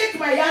 I shake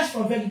my hands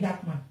for very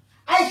dark man.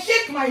 I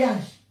shake my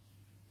hands.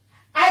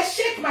 I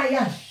shake my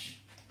hands.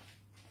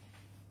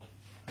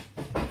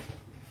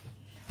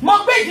 Mo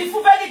gbé ìdí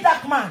fún very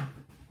dark man.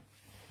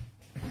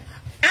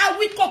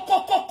 Awi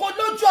koko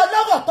lójú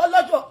ọlọ́rọ̀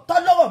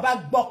tọ́lọ́rọ̀ bá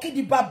gbọ́ kí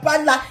ni bàbá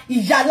ńlá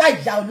ìyá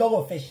láìyá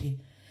ọlọ́rọ̀ fẹ́ ṣe.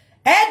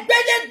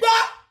 Ẹgbẹ́lẹ́ gbọ́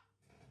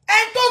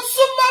ẹn tó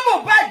súnmọ́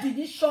Mohbad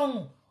ní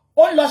sọ́run.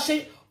 Ó lọ ṣe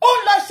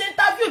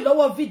interview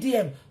lọ́wọ́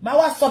VDM. Màá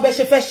wá sọ bẹ́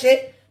ṣe fẹ́ ṣe.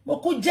 Mo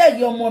kú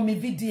jẹ́rìí ọmọ mi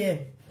VDM.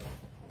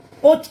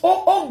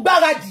 Ó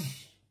gbáradì.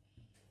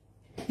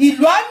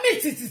 Ìlú àmì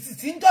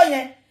tìtìtì ń jọ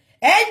yẹn.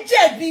 Ẹ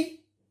jẹ̀bi.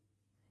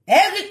 Ẹ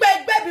rí pé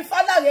ẹgbẹ́ bí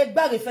Fálàrẹ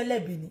gbáre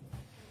fẹ́lẹ́bì ni.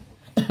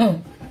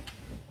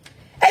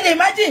 Ẹ lè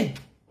imagine.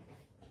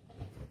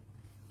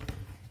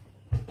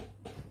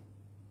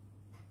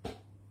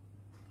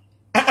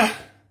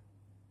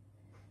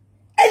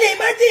 Ẹ lè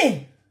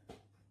imagine.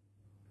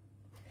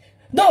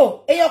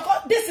 No,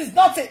 this is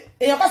not it.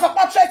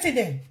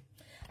 Threatening.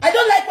 I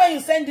don't like when you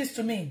send this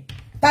to me.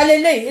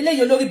 Talele,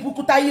 eléyìí olórí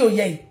burúkú táyé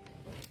òye.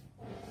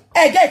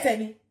 Ẹ get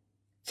any.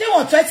 Ṣé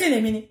wọ́n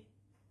threatening mi ni?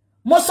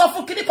 Mo sọ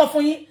fún kíní kan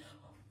fún yín.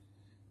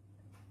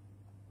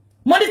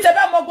 Mo ní tẹ́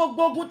bá mọ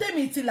gbogbo ogun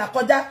tèmi ti là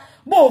kọjá.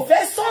 Mo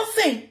fẹ́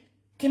something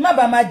kí má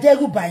bàa máa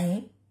dẹ́rù bà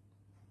yín.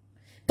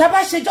 Tá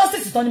bá ṣe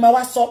justice tán ni máa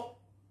wá sọ.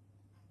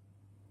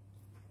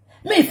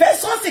 Mi fẹ́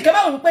something kẹ́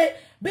má wò pé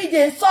BJ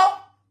ń sọ.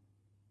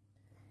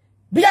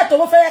 Bí àtọ̀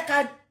mo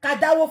fẹ́ ká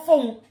dáwó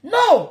fóun.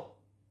 No.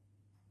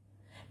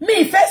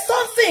 Mi fẹ́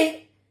something.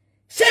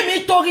 Ṣé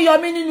mi torí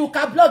Yomi nínú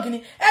ka blog ni.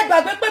 Ẹ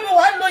gbàgbé pé mo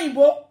wà ń lo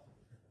òyìnbó.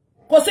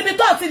 Kò síbi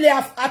tó ti lè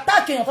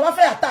attack èèyàn tó bá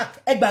fẹ́ attack.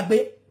 Ẹ gbàgbé.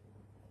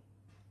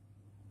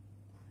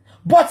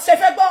 But ṣe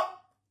fẹ́ gbọ́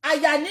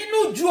àyà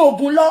nínú ju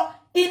ogun lọ,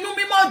 inú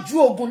mímọ́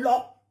ju ogun lọ.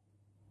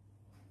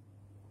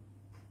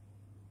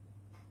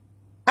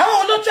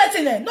 Àwọn ló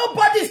threaten ẹ.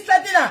 Nobody is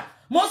threatening her.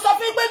 Mo sọ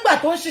fún pé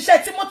ìgbà tó ń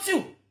ṣiṣẹ́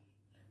Timothy.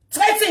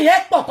 Threatening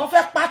yẹn pọ̀ tó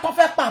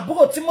fẹ́ pa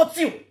àbúrò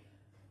Timothy.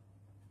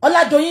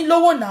 Ọládòyìn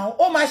lówó náà,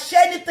 ó máa ṣe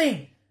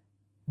anything.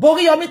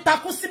 Borí Yomi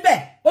takú síbẹ̀,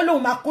 ó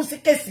lóun máa kú sí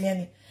kéèsì yẹn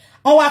ni.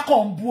 Wọ́n wá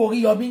kàn bu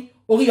orí Yomi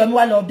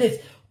wá lọ update.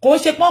 Kò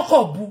ṣe pọ́n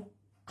kàn bu.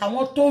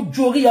 Àwọn tó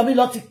ju orí Yomi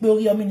lọ ti pé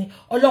orí Yomi ni.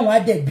 Ọlọ́run á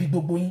dẹ̀ bí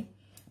gbogbo yín.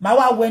 Màá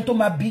wá wẹ́n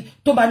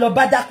tó máa lọ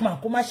bá Darkman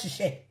kó má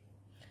ṣiṣẹ́.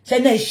 Ṣé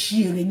náà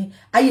ṣí èrè ni.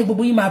 Ayé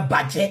gbogbo yín máa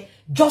bàjẹ́.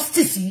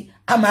 Justice yìí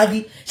a máa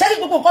rí. Ṣé kí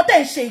gbogbo nǹkan tẹ́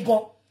ń ṣe gan?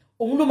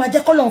 Òun ló máa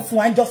jẹ́ k'Ọlọ́run fún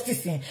wa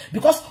justice yẹn.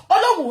 Because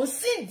Ọlọ́run ò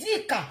sí di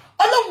ìkà.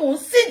 Ọlọ́run ò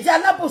sí di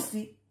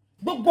alábòsí.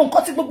 Gbogbo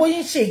nǹkan tí gbogbo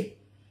yín ṣe.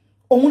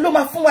 Òun ló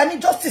máa fún wa ní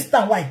justice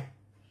tàn wáyé.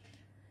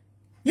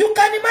 You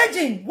can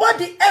imagine what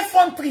the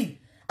F13.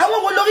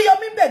 Àwọn wo lórí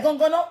Yomi ń bẹ̀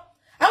gangan náà?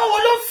 Àwọn wo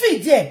ló ń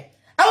fìdí ẹ̀?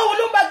 Àwọn wo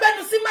ló ń bá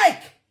gbẹ́nu sí mic?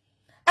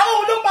 Àwọn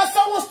wo ló ń bá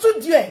sanwó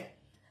studio ẹ̀?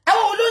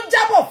 Àwọn wo ló ń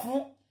jábọ̀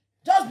fún?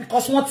 Just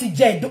because wọ́n ti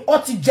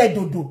jẹ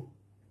dòdò.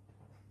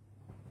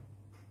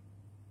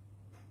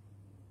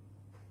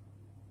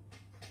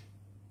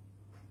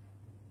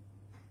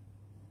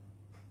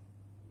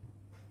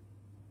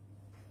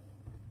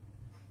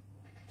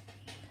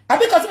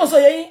 Àbí kan tí mo sọ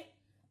yé yín.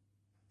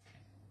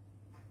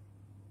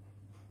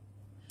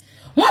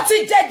 Wọ́n ti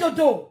jẹ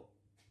dòdò.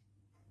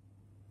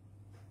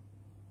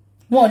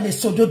 Wọ́n lè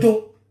sọ dòdò.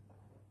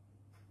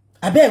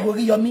 Àbẹ́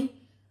orí Yomi.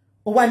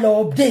 Ó wá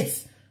lọ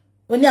update.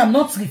 Ó ní I'm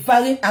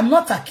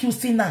not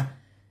accusing her.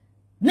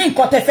 Ní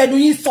nǹkan tẹ́ fẹ́ nu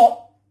yín sọ.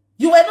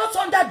 You were not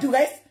under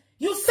duress.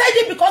 You said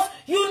it because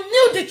you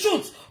knew the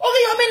truth. Orí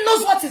Yomi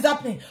knows what is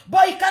happening.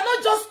 But he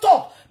cannot just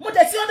talk. Mo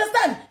dẹ̀ ti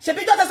understand.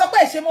 Ṣebí jọ́ tẹ́ sọ pé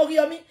ẹ ṣe mọ́ orí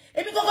Yomi.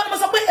 Èmi gangan ni mo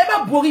sọ pé ẹ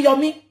má bu orí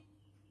Yomi.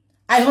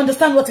 I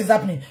understand what is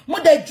happening. Mo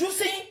dẹ̀ jú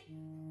sí.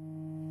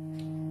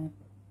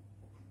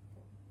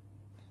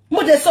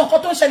 Mo dẹ̀ sọ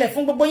nǹkan tó ń ṣẹlẹ̀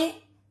fún gbogbo yín.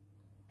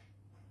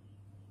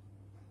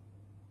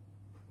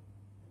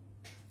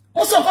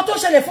 Mo sọ nǹkan tó ń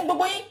ṣẹlẹ̀ fún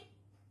gbogbo yín.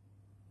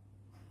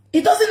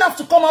 He doesn't have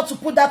to come out to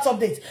put that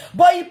update.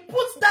 But he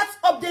puts that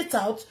update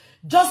out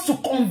just to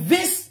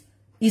convince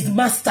his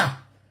master.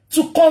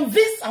 To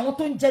convince àwọn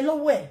tó ń jẹ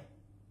lọ́wọ́ ẹ̀.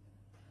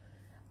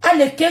 A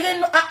lè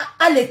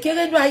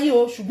kéré nú ayé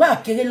o, ṣùgbọ́n a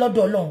kéré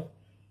lọ́dọ̀ Ọlọ́run.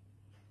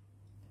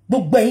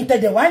 Gbogbo ẹ̀yin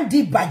tẹ́dẹ̀ wá ń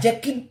di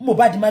ìbàjẹ́ kí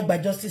Mohbad má gba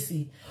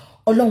justice.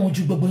 Ọlọ́run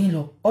ju gbogbo yín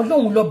lọ.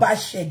 Ọlọ́run ló bá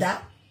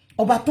ṣẹ̀dá.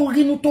 Ọba tó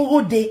rínú tó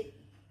róde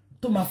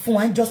tó máa fún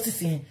wa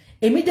justice yẹn.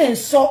 Èmi dẹ̀ ń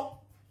sọ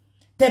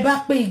tẹ́ bá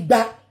pé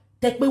igba,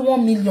 tẹ́ pé 1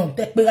 million,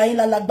 tẹ́ pé ra yín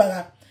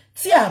lálágbára.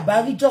 Tí a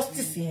bá rí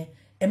justice yẹn,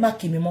 ẹ má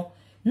kì mí mọ́.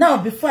 Now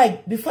before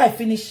I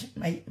finish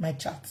my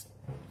chat.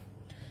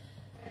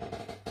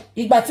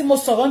 Ìgbà tí mo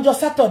sọ̀rọ̀ ńjọ́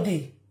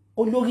Saturday,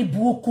 olórí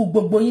burúkú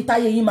gbogbo yín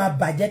táyé yín máa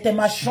bàjẹ́ tẹ́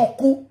máa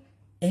ṣánkú.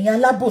 Ẹ̀yin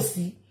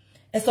alábòsí.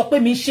 Ẹ sọ pé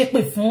mi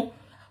ṣépè fún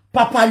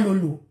Papa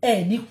Lolo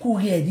ní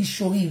kúrí ní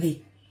ṣoríire.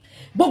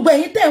 Gbogbo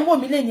ẹ̀yin tẹ́ ń wò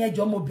mí lé ní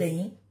ẹjọ́ mo bẹ̀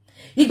yín.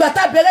 Ìgbà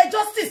tá bẹ̀rẹ̀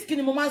justice kí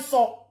ni mo máa ń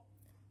sọ.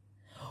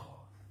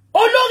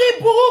 Olórí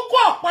burúkú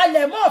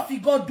ọ̀pálẹ̀ mọ́ fi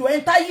godo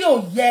entaye ó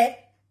yẹ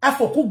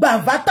afòkú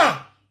gbanvata.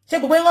 Ṣé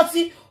gbogbo yín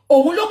rántí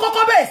òun ló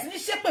kọ́kọ́ bẹ̀rẹ̀ sí ní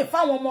ṣépè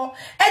fáwọn ọmọ.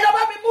 Ẹ lọ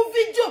bá mi mú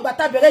fídíò ìgbà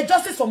tá bẹ̀rẹ̀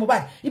justice for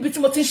Mohbad ibi tí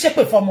mo ti ń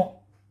ṣépè fọ́mọ.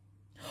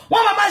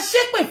 Wọ́n máa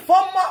ṣépè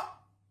fọ́mọ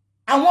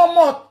àwọn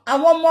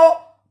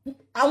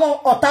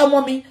ọ̀tá ọmọ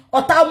mi,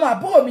 ọ̀tá ọmọ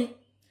àbúrò mi.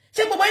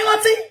 Ṣé gbogbo yín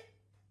rántí?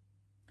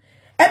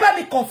 Ẹ bá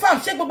mi confirm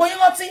ṣé gbogbo yín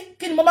rántí?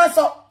 Kí ni mo máa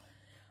sọ?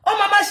 Ó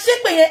máa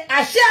ṣépè yẹn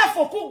àṣẹ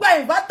àfòkú gba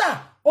inverter,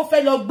 ó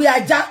fẹ́ lọ gbé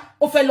ajá,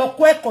 ó fẹ́ lọ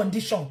kó air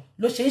condition,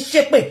 ló ṣe ń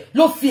ṣépè,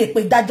 ló fi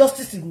èpè dá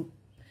justice rú.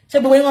 Ṣé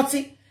gbogbo yín rántí?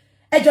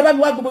 Ẹ jọ̀ọ́ bá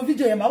mi wá gbogbo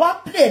fídíò yẹn, máa wá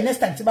play next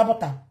time tí bá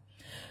bọ́ta.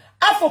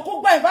 Àfòkú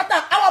gba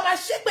inverter, àwa máa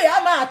ṣépè, a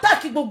máa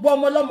attack gbogbo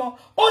ọmọ lọ́mọ.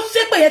 Ó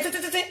ṣépè yẹn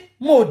títí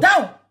mo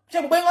down. Ṣé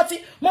gbogbo yín rántí?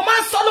 Mo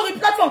máa ń sọ lórí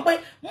platform pé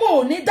mo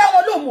ò ní dá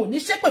wọn lóhùn, mo ò ní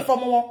ṣépè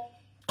fọmọ wọn.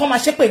 Kọ́ máa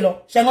ṣépè lọ,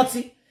 ṣé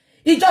rántí?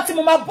 Ìjọ́ tí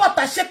mo máa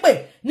bọ́ta ṣépè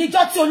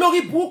níjọ́ tí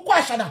olórí burúkú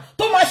àṣànà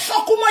tó máa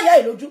ṣọ́kú mọ́ ìyá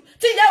ẹ̀ lójú,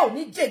 tí ìyá ò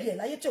ní jèrè ẹ̀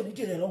láyé, tí ò ní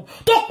jèrè ẹ̀ lọ́run,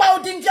 tó pa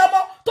odindi ọmọ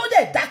tó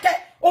dẹ̀ dákẹ́,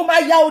 ó máa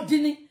ya odi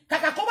ni.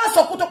 Kàkà kó má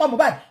sọkú tó pa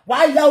Mohbad,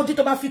 wàá ya odi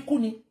tó máa fi kú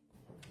ni.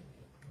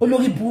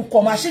 Olórí burúkú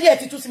ọmọ àṣírí ẹ̀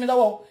ti tú sí mi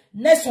lọ́wọ́.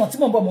 Next one tí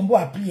mo ń bọ̀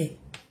àpí ẹ̀.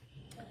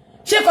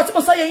 Ṣé nǹkan tí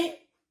mo sọ yé yín?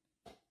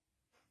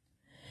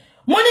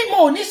 Mo ní mo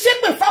ò ní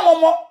ṣépè fáwọn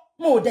ọmọ,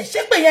 mo ò dẹ̀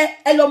ṣépè yẹn.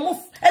 Ẹ lọ mú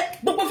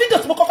gbogbo fídíò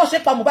tí mo kọ́kọ́ ṣe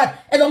pa Mohbad,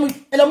 ẹ lọ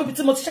mú ibi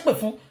tí mo ti ṣépè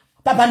fún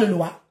Baba Lolo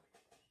wa.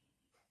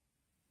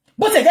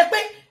 Bó ṣe jẹ́ pé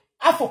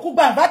afòkú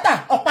gba inverter,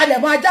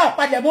 ọ̀pálẹ̀mọ́ ajá,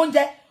 ọ̀pálẹ̀mọ́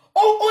oúnjẹ,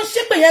 ó ń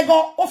ṣépè yẹn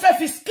gan, ó fẹ́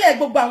fi scare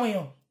gbogbo àwọn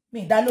èèyàn.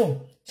 Mi dá lóhùn.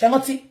 Ṣé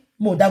rántí?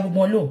 Mo dá gbogbo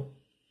wọn lóhùn.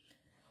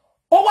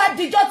 Ó wá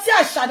dijọ́ tí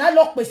àṣànà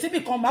lọ pè síbì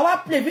kan, máa wá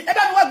play. Ẹ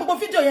bá mi wá gbogbo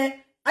fídíò yẹn.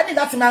 A ní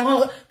láti máa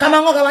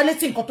rán wa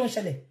létí nǹkan tó ń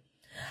ṣẹlẹ̀.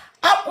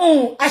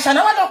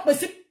 Àṣànà wá lọ pè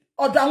sí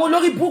ọ̀dọ̀ àwọn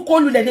olórí burúkú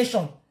olùlẹ̀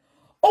nation.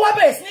 Ó wá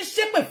bẹ̀rẹ̀ sí ní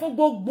ṣépè fún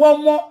gbogbo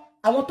ọmọ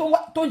àwọn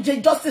tó ń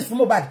jẹ justice fún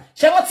Mohbad.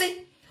 Ṣé rántí?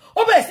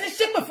 Ó bẹ̀rẹ̀ sí ní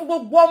ṣépè fún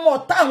gbogbo ọmọ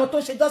ọ̀tá àwọn tó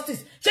ń ṣe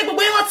justice. Ṣé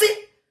gbogbo yín rántí?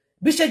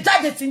 Bí ṣe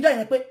jáde tí ń jọ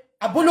yẹn pé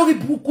àbólórí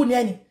burúkú ni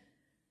ẹni.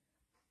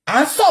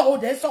 À ń sọ̀rọ̀ ó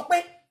dẹ̀ ń sọ pé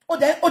ó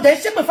dẹ̀ ń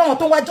ṣépè fún àwọn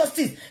tó ń wá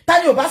justice. Ta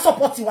ni ò bá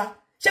support wa?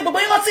 Ṣé gbogbo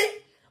yín rántí?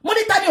 Mo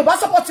ní ta ni ò bá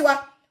support wa?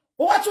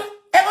 Ó wá tún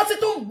ẹ rántí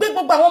tó ń gbé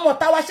gbogbo àwọn ọmọ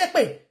ọ̀tá wa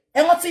ṣépè.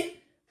 Ẹ rántí?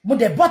 Mo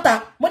dẹ̀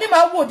bọ́ta. Mo ní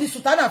máa wò di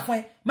sùtánà fún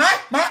ẹ.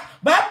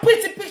 Máa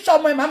pretty picture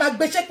ọmọ ẹ máa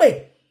gbé ṣépè.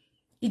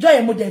 Ìjọ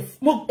yẹn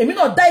èmi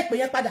náà dá ìpè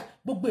yẹn padà,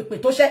 gbogbo ìpè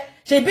tó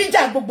ṣe bí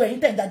jà gbogbo ẹ̀yin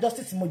tẹ̀ ń jà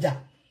justice mo jà.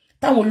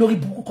 Táwọn olórí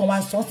burúkú kan wá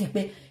ń sọ sí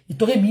pé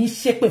ìtorí mi ń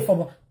ṣépè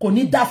fọmọ, kò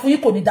ní dá fún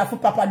yín, kò ní dá fún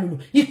Papa Lolo.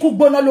 Ikú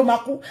gbóná ló máa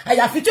kú.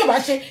 Àyàfi tí ò bá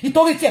ṣe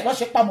ìtorí tí ẹ̀ lọ́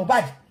ṣe pa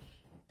Mohbad.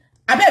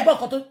 Abẹ́ ẹ̀gbọ́n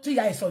kan tó tí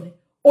ìyá ẹ̀ sọ ni.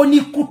 Ó ní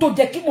ikú tó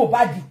jẹ́ kí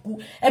Mohbad kú.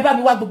 Ẹ bá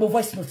mi wá gbogbo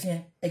voice note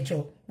yẹn. Ẹ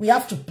jọ̀ọ́, we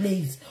have to play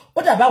it.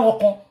 Ó dàbí àwọn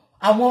kan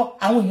àwọn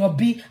èèyàn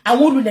bí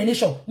àwọn olùlẹ̀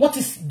nation wọ́n ti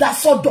dá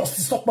sọ́dọ̀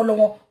sí sọpọlọ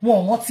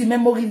wọn ti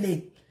memory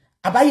lane.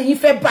 Àbáyé yín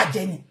fẹ́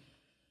bàjẹ́ ni.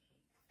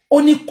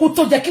 Ó ní ikú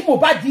tó jẹ́ kí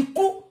Mohbad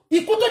kú,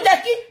 ikú tó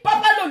jẹ́ kí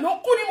Papa Lolo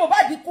kú ni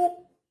Mohbad kú.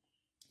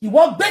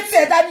 Ìwọ gbé tí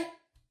ẹ dání,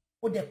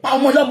 ó dẹ̀ pa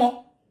ọmọ lọ́mọ.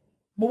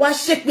 Mo wá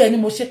ṣépè ẹni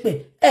mo ṣépè,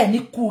 ẹ ní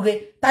kúre,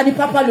 ta ni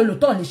Papa Lolo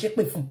tán lè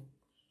ṣépè fún.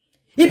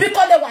 Ibi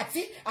kọ́ lẹ wà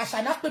tí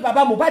àṣànà pé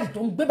bàbá Mohbad tó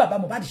ń gbé bàbá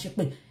Mohbad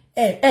ṣépè.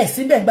 Ẹ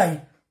síbẹ̀ gbà yẹn,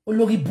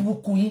 olórí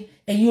burúkú yín,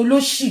 ẹ̀yin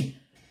olóṣì.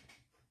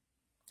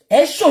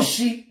 Ẹ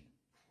ṣòṣì.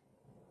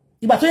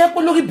 Ìgbà tó yẹ pé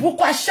olórí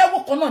burúkú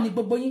aṣẹ́wó kan náà ni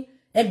gbogbo yín.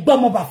 Ẹ gbọ́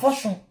ọmọ bà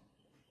fọ́sùn.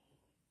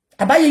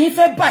 Àbáyé yín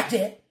fẹ́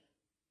bàjẹ́.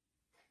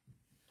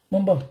 Mo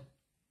ń bọ̀.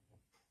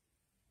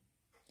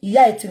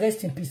 Ìyá ẹ̀ ti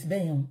rest in peace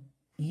bẹ́ẹ̀ yẹn.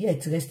 Ìyá ẹ̀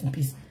ti rest in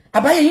peace.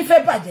 Àbáyé yín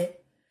fẹ́ bàjẹ́.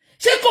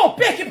 Ṣé kò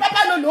pé kí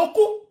Papa Lolo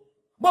kú?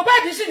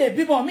 Mohbad sì lè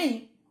bímọ mi.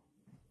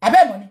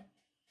 Àbẹ́ mọ̀ ni.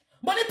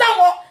 Mo ní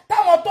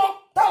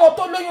táwọn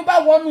tó lóyún bá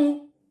wọnú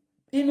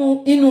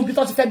inú ibi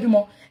tó ti fẹ́ bímọ.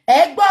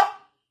 Ẹ gbọ́.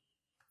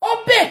 Ó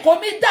pè kó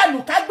mi dànù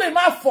kágbé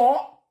má fọ́.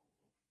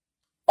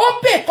 Ó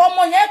pè kó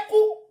ọmọ yẹn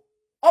kú.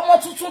 Ọmọ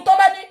tuntun tó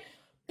bá ní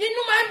inú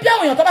máa ń bí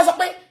àwọn èèyàn tó bá sọ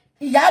pé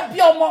ìyá bí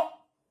ọmọ,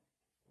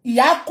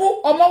 ìyá kú,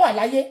 ọmọ wà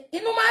láyé.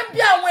 Inú máa ń bí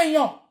àwọn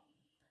èèyàn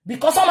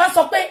because wọ́n máa ń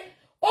sọ pé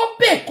ó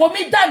pè kó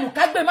mi dànù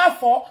kágbé má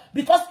fọ́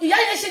because ìyá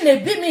yẹn sì lè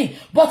bí mi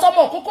but ọmọ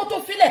òkókó tó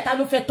filẹ̀ ta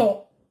ló fẹ́ tọ́.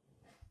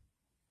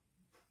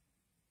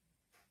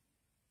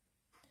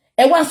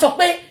 Ẹ wá ń sọ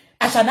pé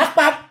àṣànà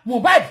pa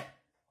Mohbad.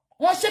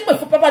 Wọ́n ṣépè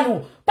fún Papa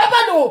Lolo. Papa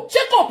Lolo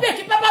ṣé kò pè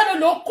kí Papa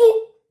Lolo kú?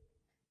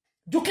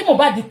 Ju kí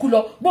Mohbad kú lọ.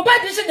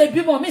 Mohbad sì lè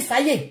bímọ mi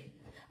sáyé.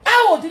 A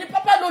ò dín ní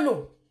Papa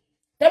Lolo.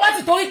 Tẹ wá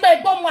ti torí pé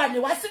ẹgbọ́n mu àlè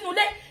wá sínú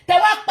ilé. Tẹ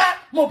wá pa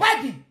Mohbad,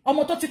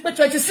 ọmọ tó ti pé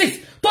 26,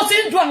 tó ti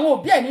ń du àwọn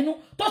òbí ẹ̀ nínú,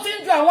 tó ti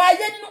ń du àwọn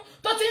ayé nínú,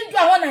 tó ti ń du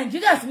àwọn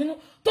Nigerians nínú,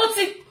 tó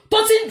ti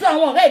ń du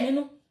àwọn ọ̀rẹ́ ẹ̀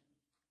nínú.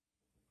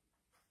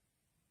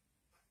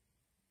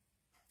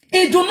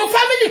 Ìdùnnú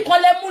family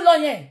kan lẹ mú lọ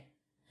yẹn.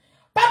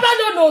 Papa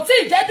Lolo tí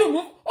jẹ́ dùnnú,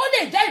 ó lè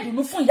jẹ́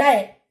ìdùnnú fún ìyá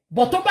ẹ̀.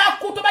 Bọ̀ tó bá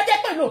kú, tó bá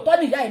jẹ́ pé lóòótọ́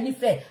ni ìyá ẹ̀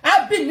nífẹ̀ẹ́, á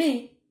bí mi.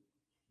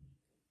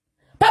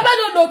 Papa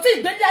Lolo tí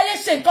ìgbélé ayé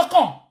ṣe nǹkan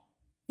kan.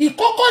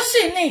 Ìkókó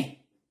sì ni.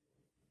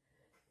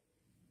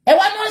 ẹ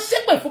wá no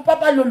ṣépè fún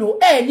Papa Lolo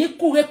ẹ ní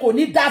kúre kò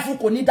ní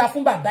dá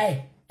fún bàbá ẹ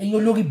ẹ̀yin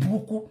olórí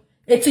burúkú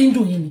etí ń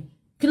dùn yín ni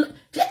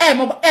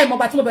ẹ mọ̀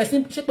bá tí mo bẹ̀rẹ̀ sí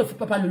ṣépè fún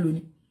Papa Lolo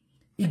ni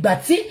ìgbà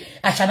tí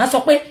Àṣànà sọ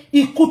pé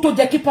ikú tó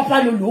jẹ́ kí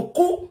Papa Lolo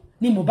kú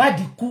ni Mohbad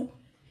kú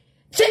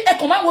ṣé ẹ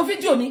kàn máa wo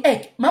fídíò ni ẹ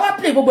máa wá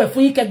play gbogbo ẹ̀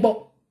fún yín kẹ́ gbọ́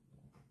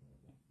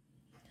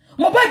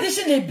Mohbad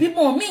sì lè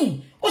bímọ míì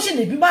ó sì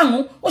lè bí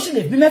 5 ó sì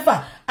lè bí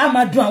 6 a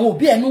máa dùn àwọn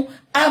òbí ẹnu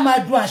a máa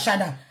dùn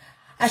Àṣànà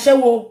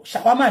aṣẹ́wó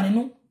ṣàwámà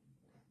nínú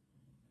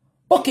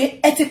okay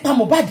ẹ ti pa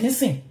Mohbad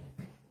nsìn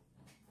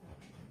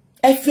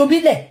ẹ fi omi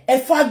lẹ̀ ẹ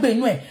fọ́ àgbè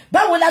inú ẹ̀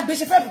báwo la gbé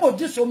ṣe fẹ́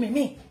produce omi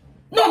mi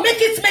no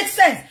make it make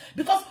sense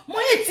because mo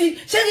hate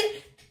ṣe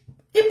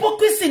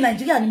hypocrisy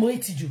Nigeria ni mo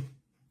hate jù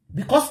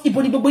because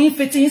ibo ni gbogbo yín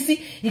fetí yín sí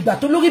ìgbà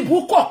tó lórí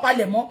burúkú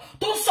ọ̀pálẹ̀ mọ́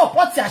tó ń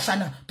support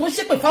Àṣànà tó ń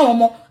ṣépè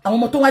fáwọn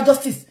ọmọ tó wá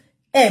justice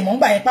ẹ mọ̀ ń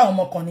gbà yẹn pa àwọn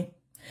ọmọ kan ni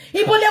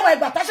ibo lẹ́wà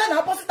ìgbà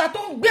t'Àṣànà bọ́ síta tó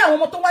ń gbé àwọn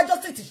ọmọ tó wá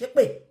justice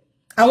ṣépè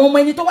àwọn ọmọ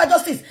ẹni tó wá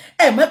justice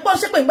ẹ mọ̀ pé ó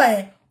ṣépè ńgbà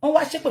yẹn wọ́n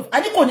wá ṣépè fún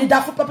ani kò ní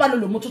dá fún Papa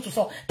Lolo mo tuntun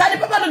sọ ta ni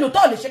Papa Lolo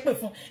tó lè ṣépè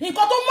fún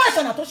nǹkan tó mú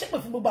Àṣànà tó ṣépè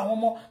fún gbogbo àwọn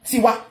ọmọ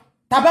tiwa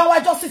tá bá wá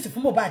justice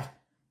fún Mohbad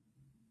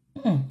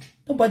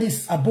nobody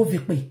is above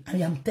it. I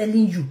am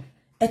telling you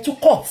ẹ tún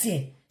court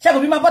here ṣé go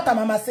bí má bọ́ta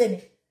mama say ni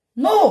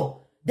no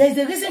there is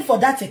a reason for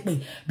that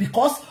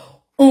because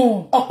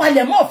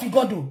ọ̀pálẹ̀mọ́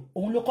òfìgọ́dọ̀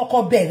òun ló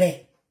kọ́kọ́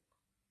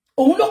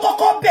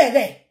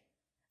bẹ̀rẹ̀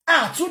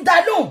àtúndá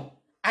lóhùn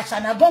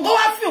Àṣànà gangan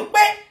wá fi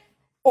pé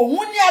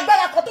òun ní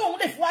agbára kan tó òun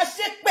lè fi wá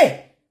ṣépè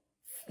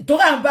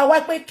ìtọ́ra ń bá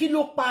wá pé kí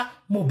ló pa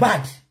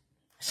Mohbad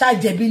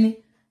ṣáàjẹ̀bí ni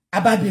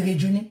abábẹ̀rẹ̀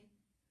jù ní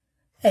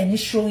ẹni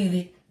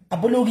ṣoríire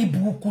abolórí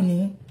burúkú ni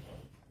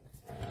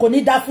kò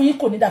ní dá fún yín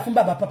kò ní dá fún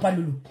bàbá Papa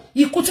Lolo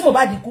ikú tí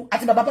Mohbad kú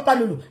àti bàbá Papa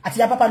Lolo àti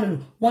ya Papa Lolo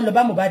wọ́n lọ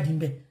bá Mohbad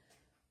ńbẹ̀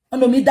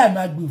ọ̀nà mi dànù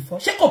àgbè òfò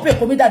ṣé kò pé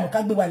kò mi dànù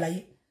ká gbé wa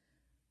láyé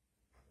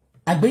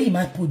àgbè yìí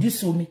máa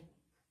produce omi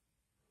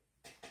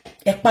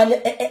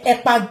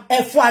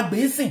ẹ̀fọ́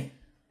àgbè sìn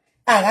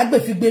àràgbè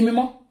fi gbé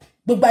mímọ́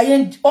gbogbo ayé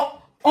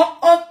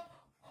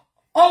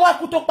on wá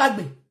kú tó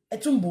pàgbè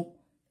ẹ̀túnbò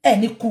ẹ̀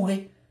ní kúre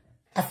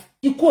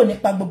ikú ò ní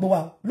pa gbogbo wa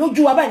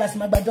lójú wa báyìí láti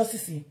máa gba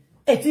justice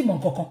ẹ̀ tí mọ̀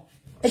nǹkankan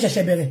ẹ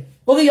ṣẹ̀ṣẹ̀ bẹ̀rẹ̀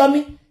orí Yomi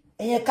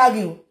ẹ̀yin ẹ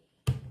káre o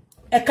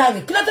ẹ káre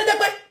kí ló tó dé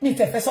pé ní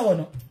ìfẹ̀fẹ́ sọ̀rọ̀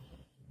náà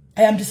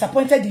I am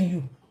disappointed in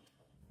you.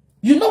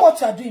 You know what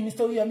you are doing,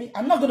 Mr. Yomi.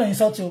 I'm not going to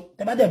insult you.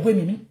 Tẹ́ bá dé bú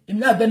mi. Èmi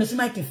náà gbẹnu sí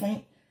mic fún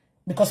yín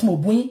because mo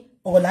bú yín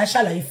ọ̀rọ̀ là ń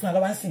ṣàlàyé fún ara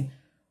wa ńsìn.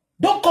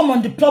 Don't come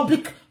on the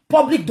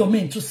public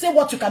domain to say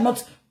what you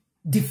cannot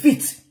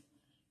defeat.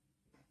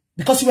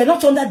 Because you were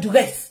not under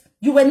duress.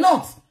 You were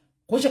not.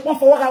 Kò ṣe pọ́n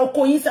fọwọ́ ra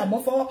oko yín sí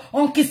àmọ́ fọwọ́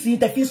on kiss yín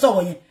tẹ́ fi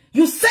sọ̀rọ̀ yẹn.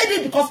 You said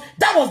it because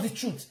that was the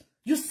truth.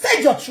 You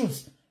said your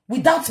truth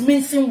without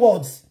mincing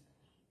words.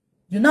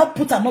 You now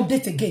put an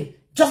update again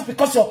just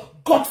because your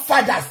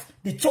godfathers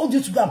they told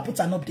you to go and put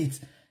an update.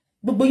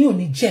 Gbogbo yín ò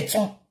ní jẹ́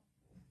tán.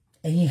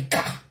 Ẹ̀yin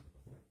ìkà.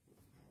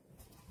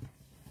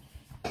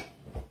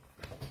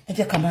 Ẹ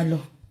jẹ́ ká máa lọ.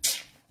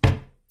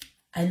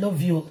 I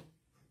love you.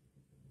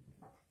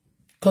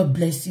 God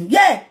bless you.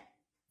 Yeah.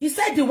 He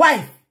said the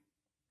wife.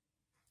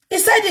 He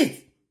said it.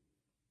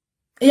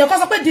 Èyàn kan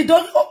sọ pé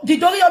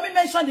Didori Yomi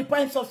mentioned the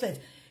prime suspect.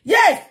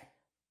 Yes.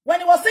 When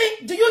he was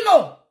saying, do you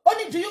know?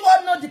 Only do you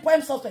all know the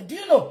prime suspect? Do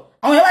you know?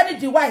 And when I need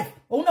the wife.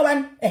 Oh no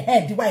one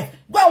the wife.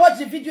 Go and watch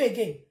the video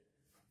again.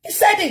 He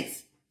said it.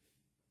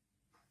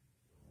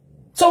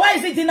 So why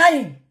is he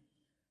denying?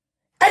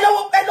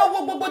 Hello,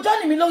 gbogbo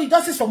Johnny mi lórí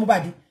justice for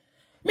Mohbad.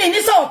 Mi ní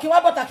sọ̀rọ̀ kí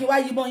wá bọ́ta kí wá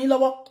yìnbọn yín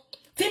lọ́wọ́.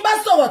 Tí n bá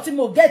sọ̀rọ̀ tí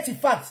mo get the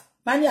fact.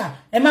 Mania,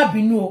 ẹ má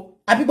bínú o.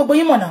 Àbí gbogbo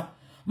yín mọ̀ náà.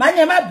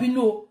 Mania, ẹ má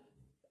bínú o.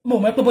 Mo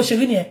mọ̀ pé bó ṣe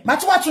rí nìyẹn. Màá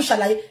tún wá tún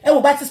ṣàlàyé. Ẹ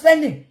wò bá ti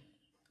spending.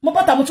 Mo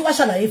bọ́ta mo tún wá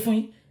ṣàlàyé fún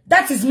yín.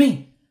 That is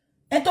me.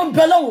 Ẹ tó ń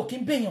bẹ Ọlọ́run kí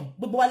n béèyàn.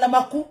 Gbogbo wa la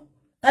máa kú.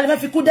 Ta lè fẹ́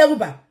fi kú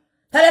dẹ́rùbà.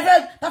 Ta lè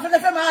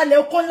fẹ́ máa lẹ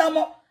oko ńlá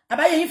mọ́.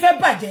 Àbáyé yín fẹ́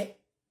bàjẹ́.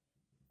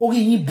 Orí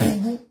yín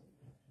burú.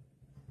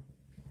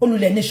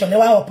 Olùlẹ̀ nation lẹ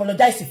wá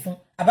apologize fún.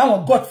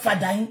 Àbáwọn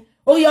godfather yín.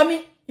 Orí Yomi,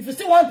 if you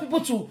still want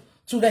people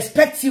to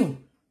respect you,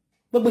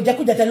 gbogbo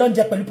jẹkújẹ tẹ́ lọ ń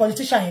jẹ pẹ̀lú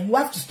politician yẹn, you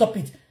have to stop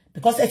it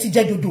because ẹ ti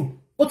jẹ dodo.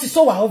 Ó ti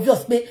so wà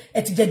obvious pé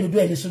ẹ ti jẹ dodo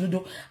ẹ lè so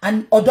dodo.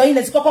 And ọ̀dọ̀ yín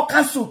lẹ ti kọ́kọ́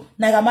cancel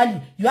Naira Marley.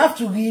 You have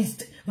to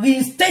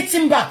reinstate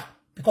him back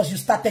because you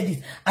started it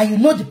and you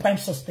know the prime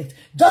suspect.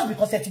 Just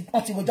because ẹ ti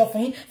rojọ́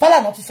fún yín,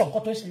 Fálànà ti sọ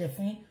nǹkan tó ń ṣẹlẹ̀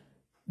fún yín.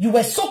 You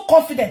were so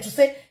confident to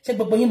say ṣé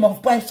gbogbo yín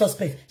mọ̀ prime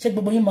suspect, ṣé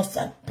gbogbo yín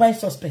mọ̀ prime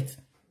suspect.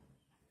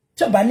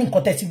 Tí ó bá ní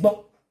nǹkan tẹ́ ti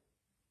gbọ́.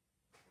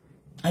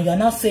 And you are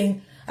now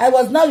saying, I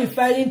was now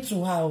referring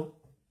to how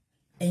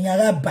ẹ̀yin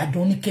ará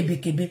Ìbàdàn ní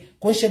kébékébé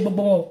kò ṣe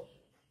gbogbo wọn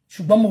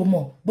ṣùgbọ́n mo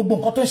mọ̀ gbogbo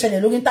nǹkan tó ń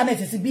ṣẹlẹ̀ lórí internet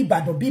sí bí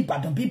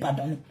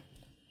Ìbàdàn ni.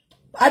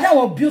 I don't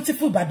want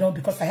beautiful Ìbàdàn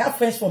because I have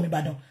friends from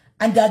Ìbàdàn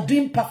and they are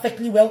doing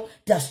perfectly well.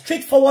 They are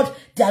straightforward.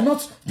 They are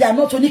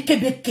not only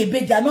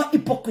kébékébé, they are not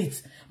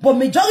hypocrites. But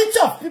majority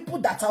of people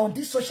that are on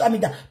this social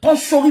media ton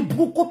sori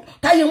burúkú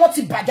táyé wọn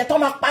ti bàjẹ́ ton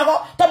máa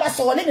parọ́ ton máa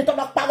sọ̀rọ̀ lẹ́ni ton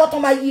máa parọ́ ton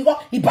máa yírọ́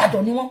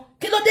Ìbàdàn ni wọ́n.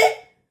 Kí ló dé?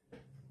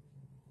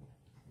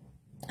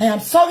 I am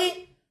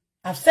sorry.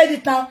 I've said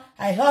it now.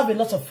 I have a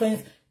lot of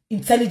friends,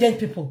 intelligent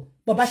people.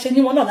 But bó bá ṣe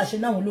ní wọn náà la ṣe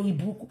náwọn lórí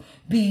burúkú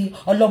bí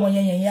ọlọ́mọ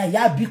yẹn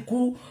ya biku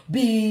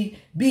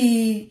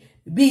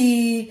bí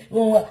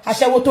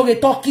aṣẹ́wó tó re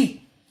Turkey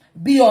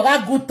bí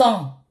oragutan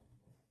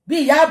bí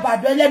ìyá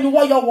àbàdọ ẹlẹ́nu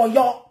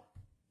wọ́yọ́wọ́yọ́.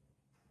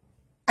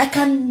 I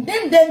can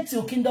name them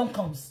till kingdom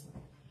comes.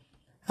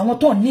 Àwọn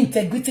tó ní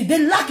integrity, they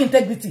lack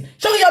integrity.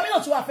 Ṣé Yomi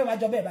náà tí wàá fẹ́ máa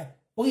jọ bẹ́ẹ̀ báyìí?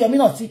 Orí Yomi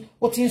náà tí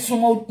ó ti ń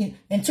súnmọ́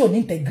ẹni tí ò ní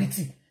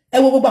integrity. Ẹ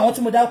wo gbogbo àwọn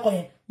tí mo dárúkọ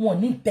yẹn, wọn ò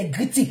ní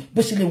integrity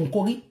bó ṣe lè wù kó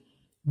rí.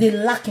 They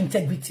lack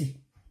integrity.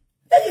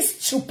 Very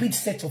stupid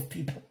set of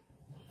people.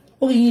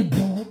 Orí yín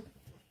burú.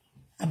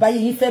 Àbáyé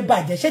yín fẹ́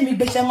bàjẹ́. Ṣé mi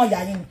gbéṣẹ́ wọn yà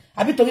yín ni?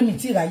 Àbí torí mi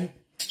tí ráyé.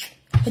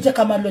 Ẹ jẹ́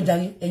ká máa lọ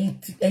jàre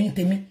ẹ̀yin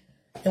tèmi.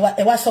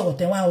 Ẹ wá sọ̀rọ̀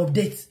tẹ́ wá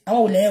update.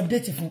 Àwọn olè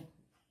update fún.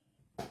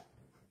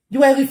 You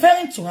were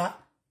referring to her.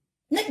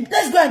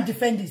 Let's go and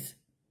defend this.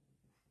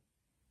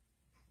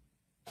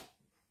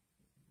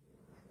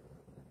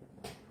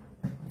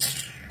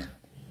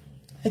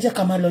 Ẹ jẹ́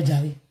ká máa lọ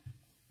jàre.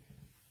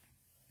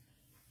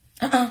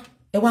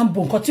 Ẹ wá ń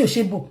bò nǹkan tí ò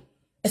ṣe bò.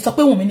 Ẹ sọ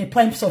pé Wunmi ni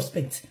prime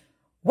suspect.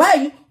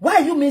 Why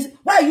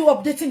are you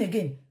updating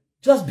again?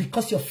 Just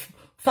because your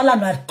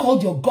Falana had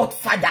called your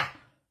godfather.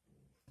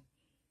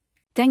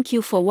 Thank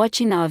you for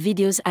watching our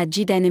videos at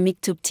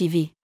Gdynamictube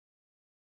TV.